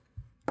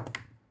 And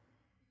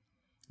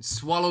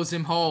swallows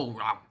him whole.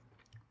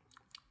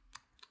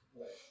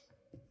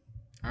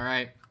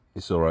 Alright,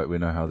 It's alright, we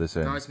know how this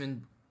ends.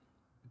 Guardsman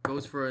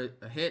goes for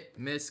a hit,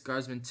 miss.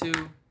 Guardsman 2.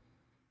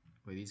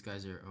 Wait, these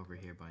guys are over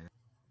here by now.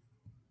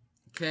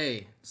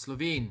 Okay,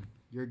 Sleveen,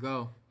 your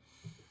go.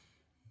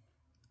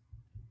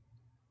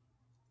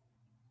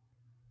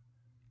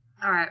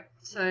 Alright,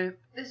 so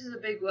this is a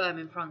big worm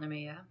in front of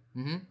me, yeah?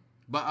 Mm-hmm.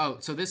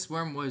 But so this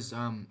worm was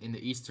in the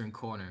eastern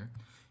corner.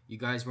 You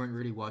guys weren't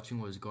really watching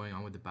what was going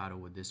on with the battle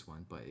with this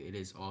one, but it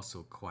is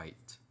also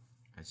quite.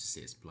 Let's just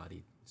say it's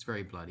bloody. It's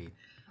very bloody.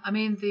 I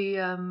mean,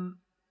 the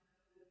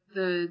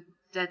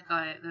dead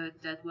guy, the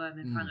dead worm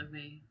in front of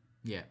me.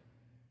 Yeah.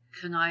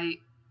 Can I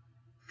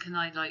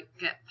like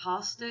get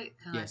past it?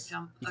 Can Yes. I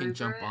jump You can over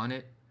jump it? on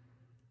it.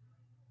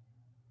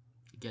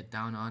 Get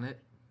down on it.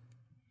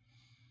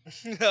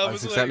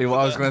 That's exactly what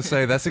I was going to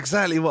say. That's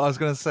exactly what I was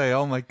going to say.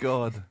 Oh my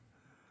god.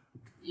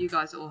 You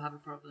guys all have a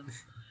problem.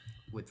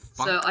 With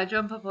funk. So I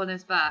jump up on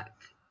his back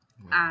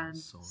and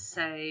soul.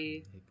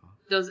 say, Hip-hop.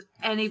 does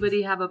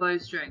anybody have a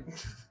bowstring?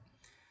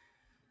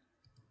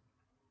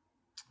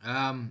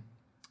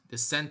 The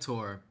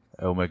Centaur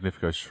El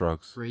Magnifico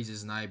shrugs.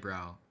 raises an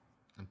eyebrow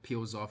and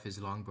peels off his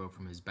longbow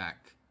from his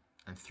back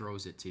and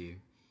throws it to you.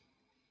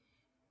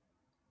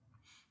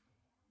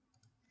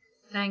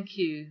 Thank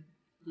you,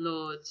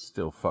 Lord.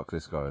 Still, fuck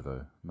this guy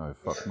though. No,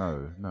 fuck,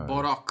 no.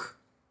 Borok.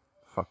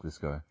 Fuck this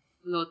guy.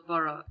 Lord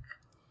Borok,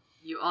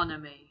 you honour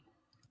me.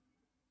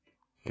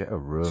 Get a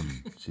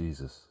room.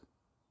 Jesus.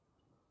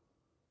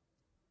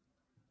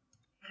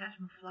 Catch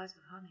my flies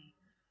with honey.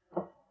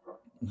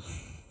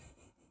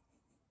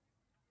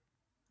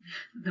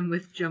 Than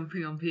with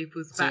jumping on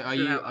people's So backs. are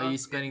you without are you asking.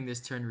 spending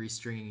this turn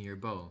restringing your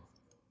bow?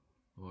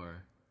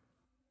 Or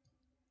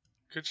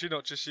Could you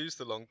not just use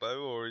the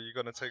longbow, or are you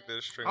going to take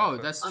the string? oh, off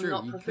it? that's I'm true.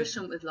 not You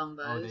proficient could... with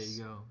longbows. Oh, there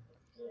you go.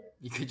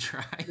 You could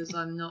try. Because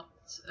I'm not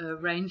a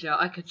ranger.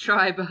 I could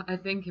try, but I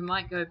think it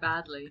might go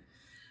badly.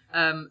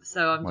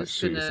 So I'm Might just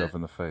shoot gonna. yourself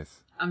in the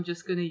face. I'm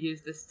just gonna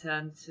use this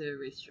turn to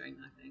restring.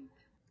 I think.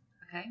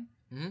 Okay.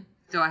 Hmm?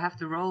 Do I have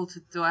to roll to?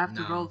 Do I have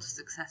to No. roll to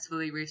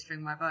successfully restring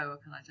my bow, or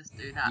can I just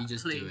do that? You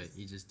just please? do it.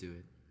 You just do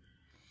it.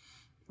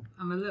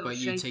 I'm a little. But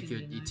you shaken, take your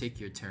you know. you take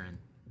your turn.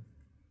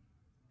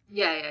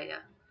 Yeah.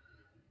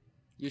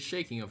 You're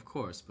shaking, of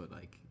course, but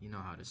like you know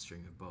how to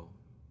string a bow.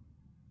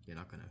 You're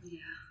not gonna. Yeah.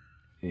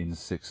 In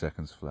 6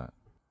 seconds flat.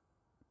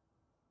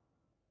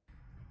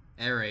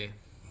 Eri,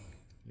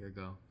 your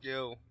go.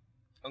 Yo,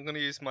 I'm going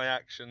to use my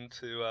action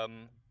to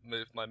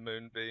move my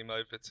moonbeam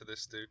over to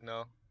this dude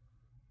now.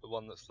 The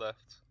one that's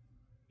left.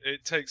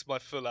 It takes my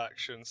full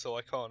action, so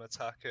I can't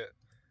attack it.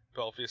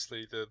 But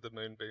obviously the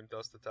moonbeam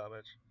does the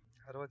damage.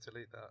 How do I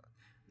delete that?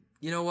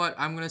 You know what?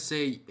 I'm gonna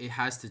say it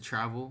has to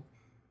travel.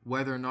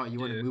 Whether or not you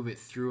want to Yeah. move it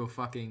through a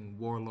fucking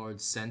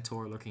warlord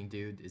centaur looking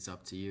dude is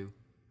up to you.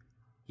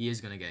 He is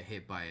gonna get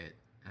hit by it,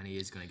 and he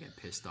is gonna get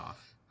pissed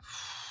off.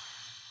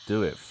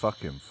 Do it. Fuck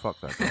him.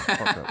 Fuck that guy.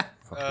 Fuck that.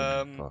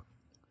 Fuck.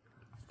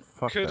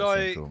 Fuck Could that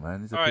I? Centaur,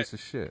 man. He's a Alright. piece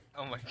of shit.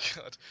 Oh my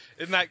god.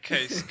 In that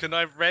case, can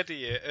I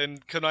ready it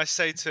and can I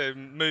say to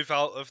him, move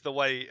out of the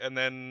way and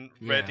then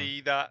Yeah.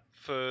 ready that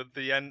for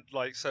the end?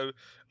 Like, so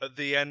at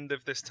the end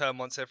of this turn,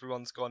 once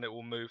everyone's gone, it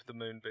will move the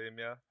moonbeam,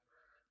 yeah?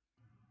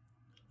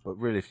 But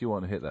really, if you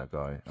want to hit that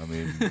guy, I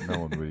mean, no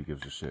one really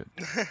gives a shit.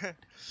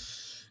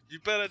 You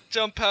better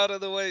jump out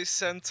of the way,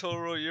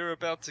 Centaur, or you're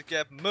about to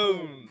get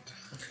mooned.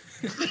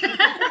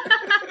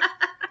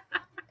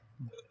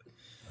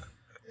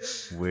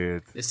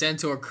 Weird. The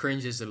centaur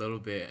cringes a little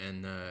bit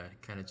and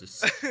kind of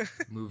just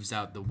moves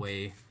out the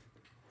way.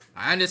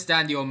 I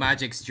understand your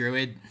magic's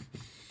druid.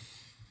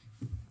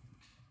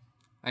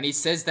 And he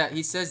says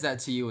that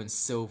to you in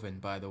Sylvan,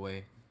 by the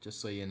way, just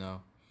so you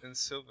know. In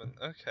Sylvan,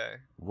 okay.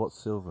 What's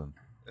Sylvan?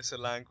 It's a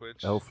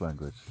language. Elf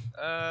language.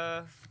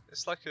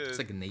 It's like a. It's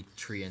like a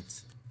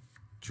nutrient,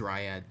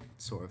 dryad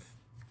sort of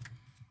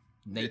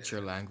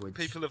nature language.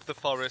 People of the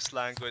forest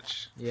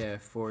language. Yeah,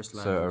 forest So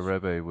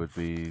language. Arebe would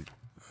be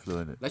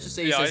fluent. Let's just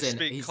say he Yeah, I says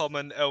speak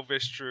Common,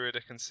 Elvish,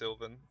 Druidic, and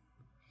Sylvan.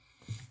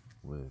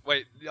 Weird.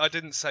 Wait, I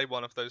didn't say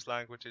one of those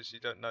languages. You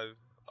don't know.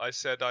 I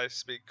said I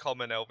speak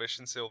Common, Elvish,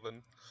 and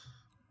Sylvan.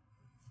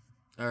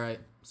 Alright,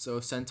 so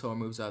Centaur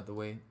moves out the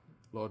way.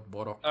 Lord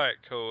Borok. All right,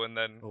 cool. And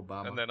then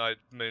Obama. I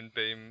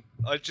moonbeam.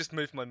 I just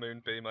moved my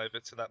moonbeam over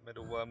to that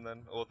middle worm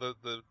then, or the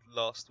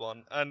last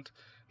one. And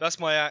that's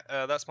my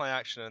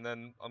action. And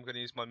then I'm gonna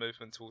use my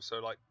movement to also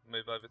like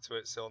move over to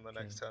it. So on the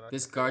next turn.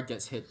 This guard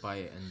gets hit by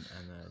it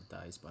and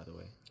dies, by the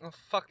way. Oh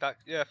fuck that!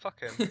 Yeah, fuck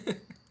him.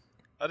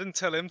 I didn't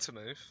tell him to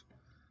move.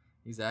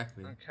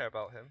 Exactly. I don't care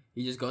about him.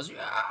 He just goes.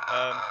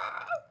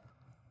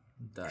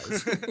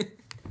 Dies.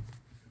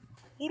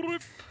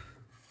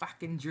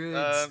 Fucking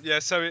druids. Yeah,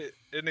 so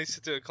it needs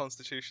to do a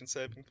Constitution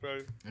saving throw,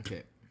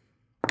 Okay.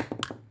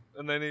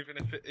 and then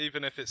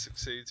even if it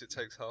succeeds, it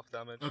takes half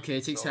damage. Okay,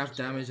 it takes So I'll half just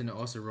roll. damage and it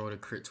also rolled a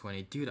crit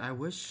 20. Dude, I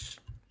wish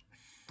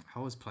I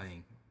was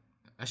playing.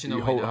 Actually, no,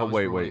 You wait, hold, no, I was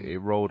wait, rolling- it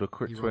rolled a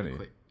crit he rolled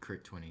 20. a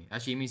crit 20.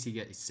 Actually, it means he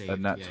gets saved. A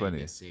nat yeah, 20.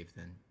 He gets saved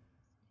then.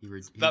 He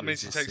That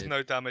means he takes resisted.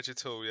 no damage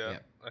at all. Yeah.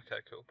 Yep. Okay,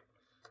 cool.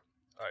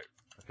 Alright.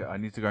 Okay, I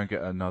need to go and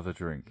get another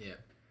drink. Yeah.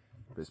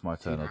 But it's my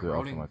turn. Dude, I'll I'm do it after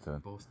rolling my turn.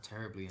 both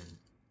terribly and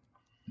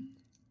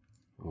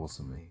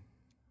Awesomely.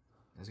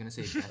 I was gonna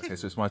say better. Okay,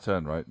 so it's my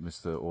turn, right?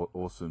 Mr.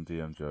 Awesome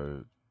DM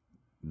Joe.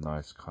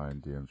 Nice,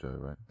 kind DM Joe,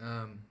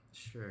 right?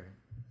 Sure.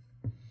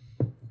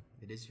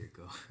 It is your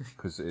go.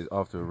 Because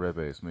after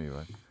Arebe, it's me,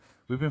 right?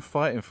 We've been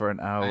fighting for an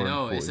hour. I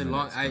know and 40 it's a long.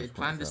 minutes, I just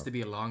planned points this out. to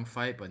be a long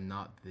fight, but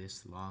not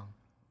this long.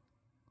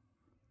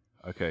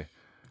 Okay,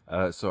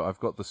 so I've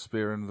got the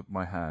spear in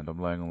my hand.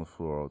 I'm laying on the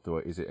floor.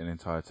 Is it an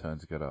entire turn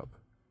to get up?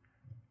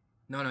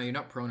 No, you're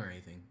not prone or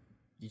anything.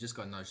 You just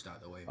got nudged out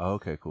of the way. Oh,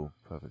 okay, cool,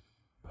 perfect.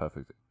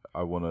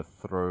 I want to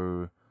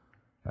throw.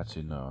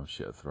 Actually, no, I'm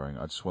shit at throwing.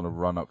 I just want to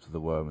run up to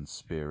the worm and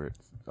spear it.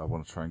 I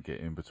want to try and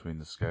get in between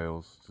the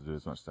scales to do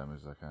as much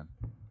damage as I can.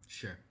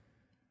 Sure.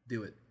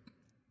 Do it.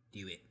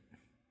 Do it.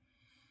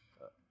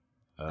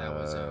 That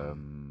was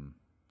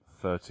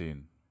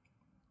 13.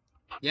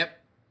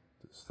 Yep.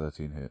 It's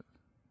 13 hit.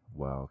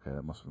 Wow, okay,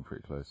 that must have been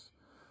pretty close.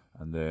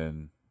 And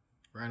then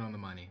Right on the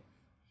money.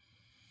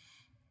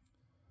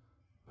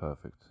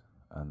 perfect.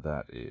 And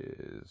that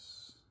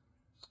is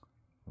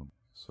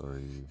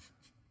sorry.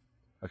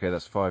 Okay,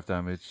 that's 5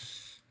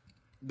 damage.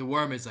 The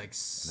worm is like.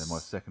 And then my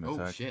second Oh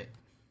attack. shit.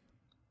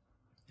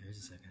 There's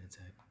a second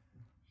attack.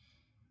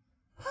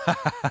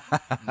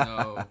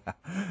 No.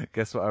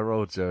 Guess what I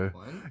rolled, Joe?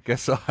 1?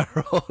 Guess what I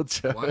rolled,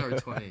 Joe? 1 or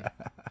 20?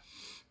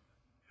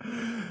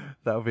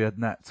 That would be a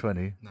nat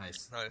 20.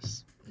 Nice.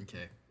 Nice.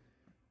 Okay.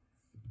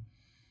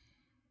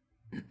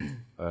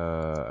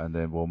 And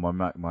then, well,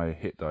 my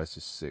hit dice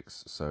is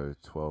 6, so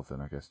 12.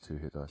 Then I guess 2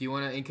 hit dice. Do you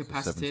want to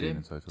incapacitate 17 him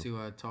in total.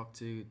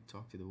 to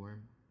talk to the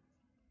worm,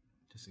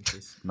 just in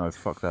case? No,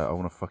 fuck that. I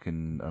want to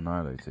fucking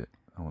annihilate it.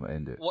 I want to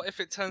end it. What if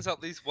it turns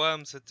out these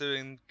worms are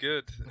doing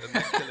good and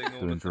they're killing all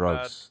Doing of the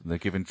drugs. They're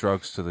giving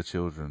drugs to the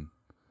children.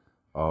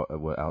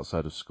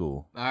 Outside of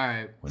school All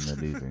right. when they're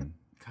leaving.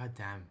 God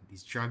damn,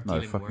 these drug No,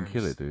 dealing fucking worms.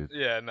 kill it, dude. bad?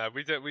 Yeah, no,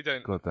 we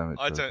don't. God damn it.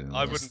 I drug don't. dealing I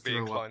worms. wouldn't be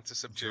Throw up inclined to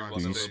subdue drugs. one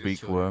Do you of these. speak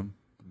children. worm?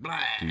 Blah.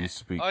 Do you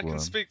speak I worm? can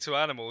speak to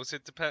animals.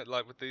 It depends.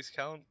 Like, would these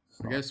count?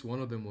 I guess one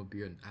of them would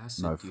be an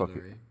acid No, dealer, fuck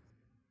it.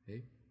 eh?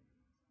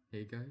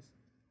 Hey guys.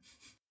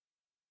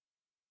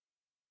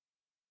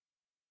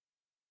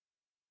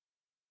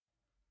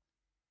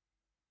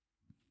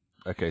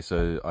 Okay,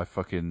 so I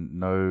fucking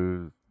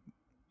no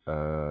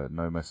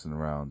messing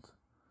around.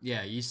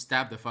 Yeah, you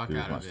stab the fuck Do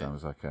as out much of damage it.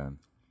 as I can.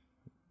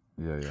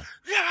 Yeah.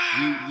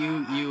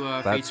 You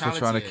That's for trying to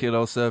fatality kill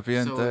El it.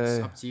 Serpiente. So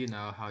it's up to you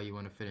now how you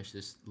want to finish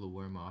this little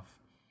worm off.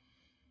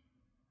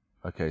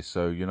 Okay,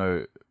 so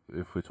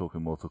if we're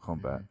talking Mortal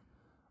Kombat,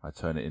 I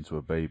turn it into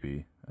a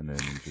baby and then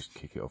just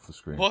kick it off the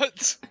screen.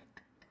 What?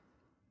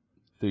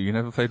 Dude, you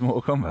never played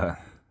Mortal Kombat?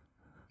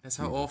 That's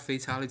how all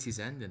fatalities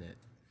end in it.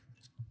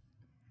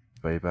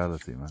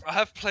 Babality, man. I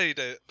have played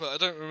it, but I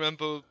don't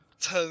remember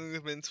turning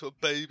him into a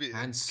baby.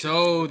 And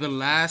so the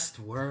last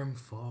worm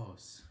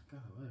falls.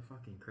 God, what a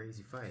fucking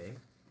crazy fight,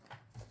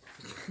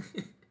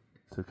 eh?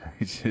 Took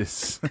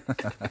ages.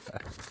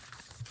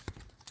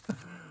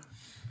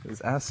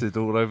 There's acid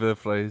all over the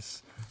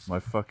place. My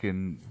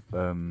fucking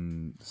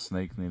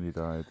snake nearly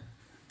died.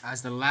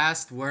 As the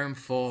last worm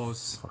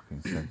falls,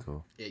 Fucking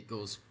Centaur. it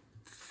goes,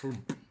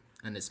 throomp,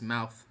 and its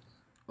mouth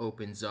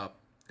opens up,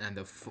 and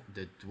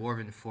the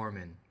dwarven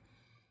foreman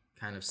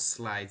kind of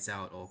slides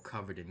out, all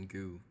covered in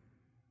goo.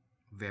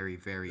 Very,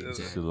 very Is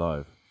dead. he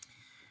alive?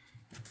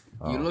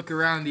 You look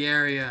around the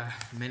area.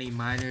 Many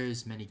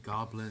miners, many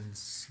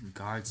goblins, and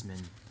guardsmen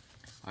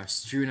are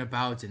strewn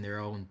about in their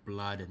own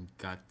blood and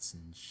guts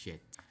and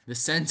shit. The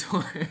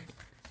centaur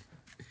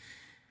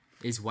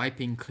is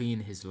wiping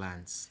clean his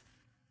lance.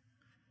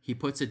 He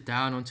puts it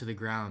down onto the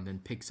ground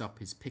and picks up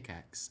his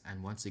pickaxe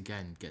and once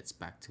again gets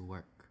back to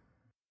work.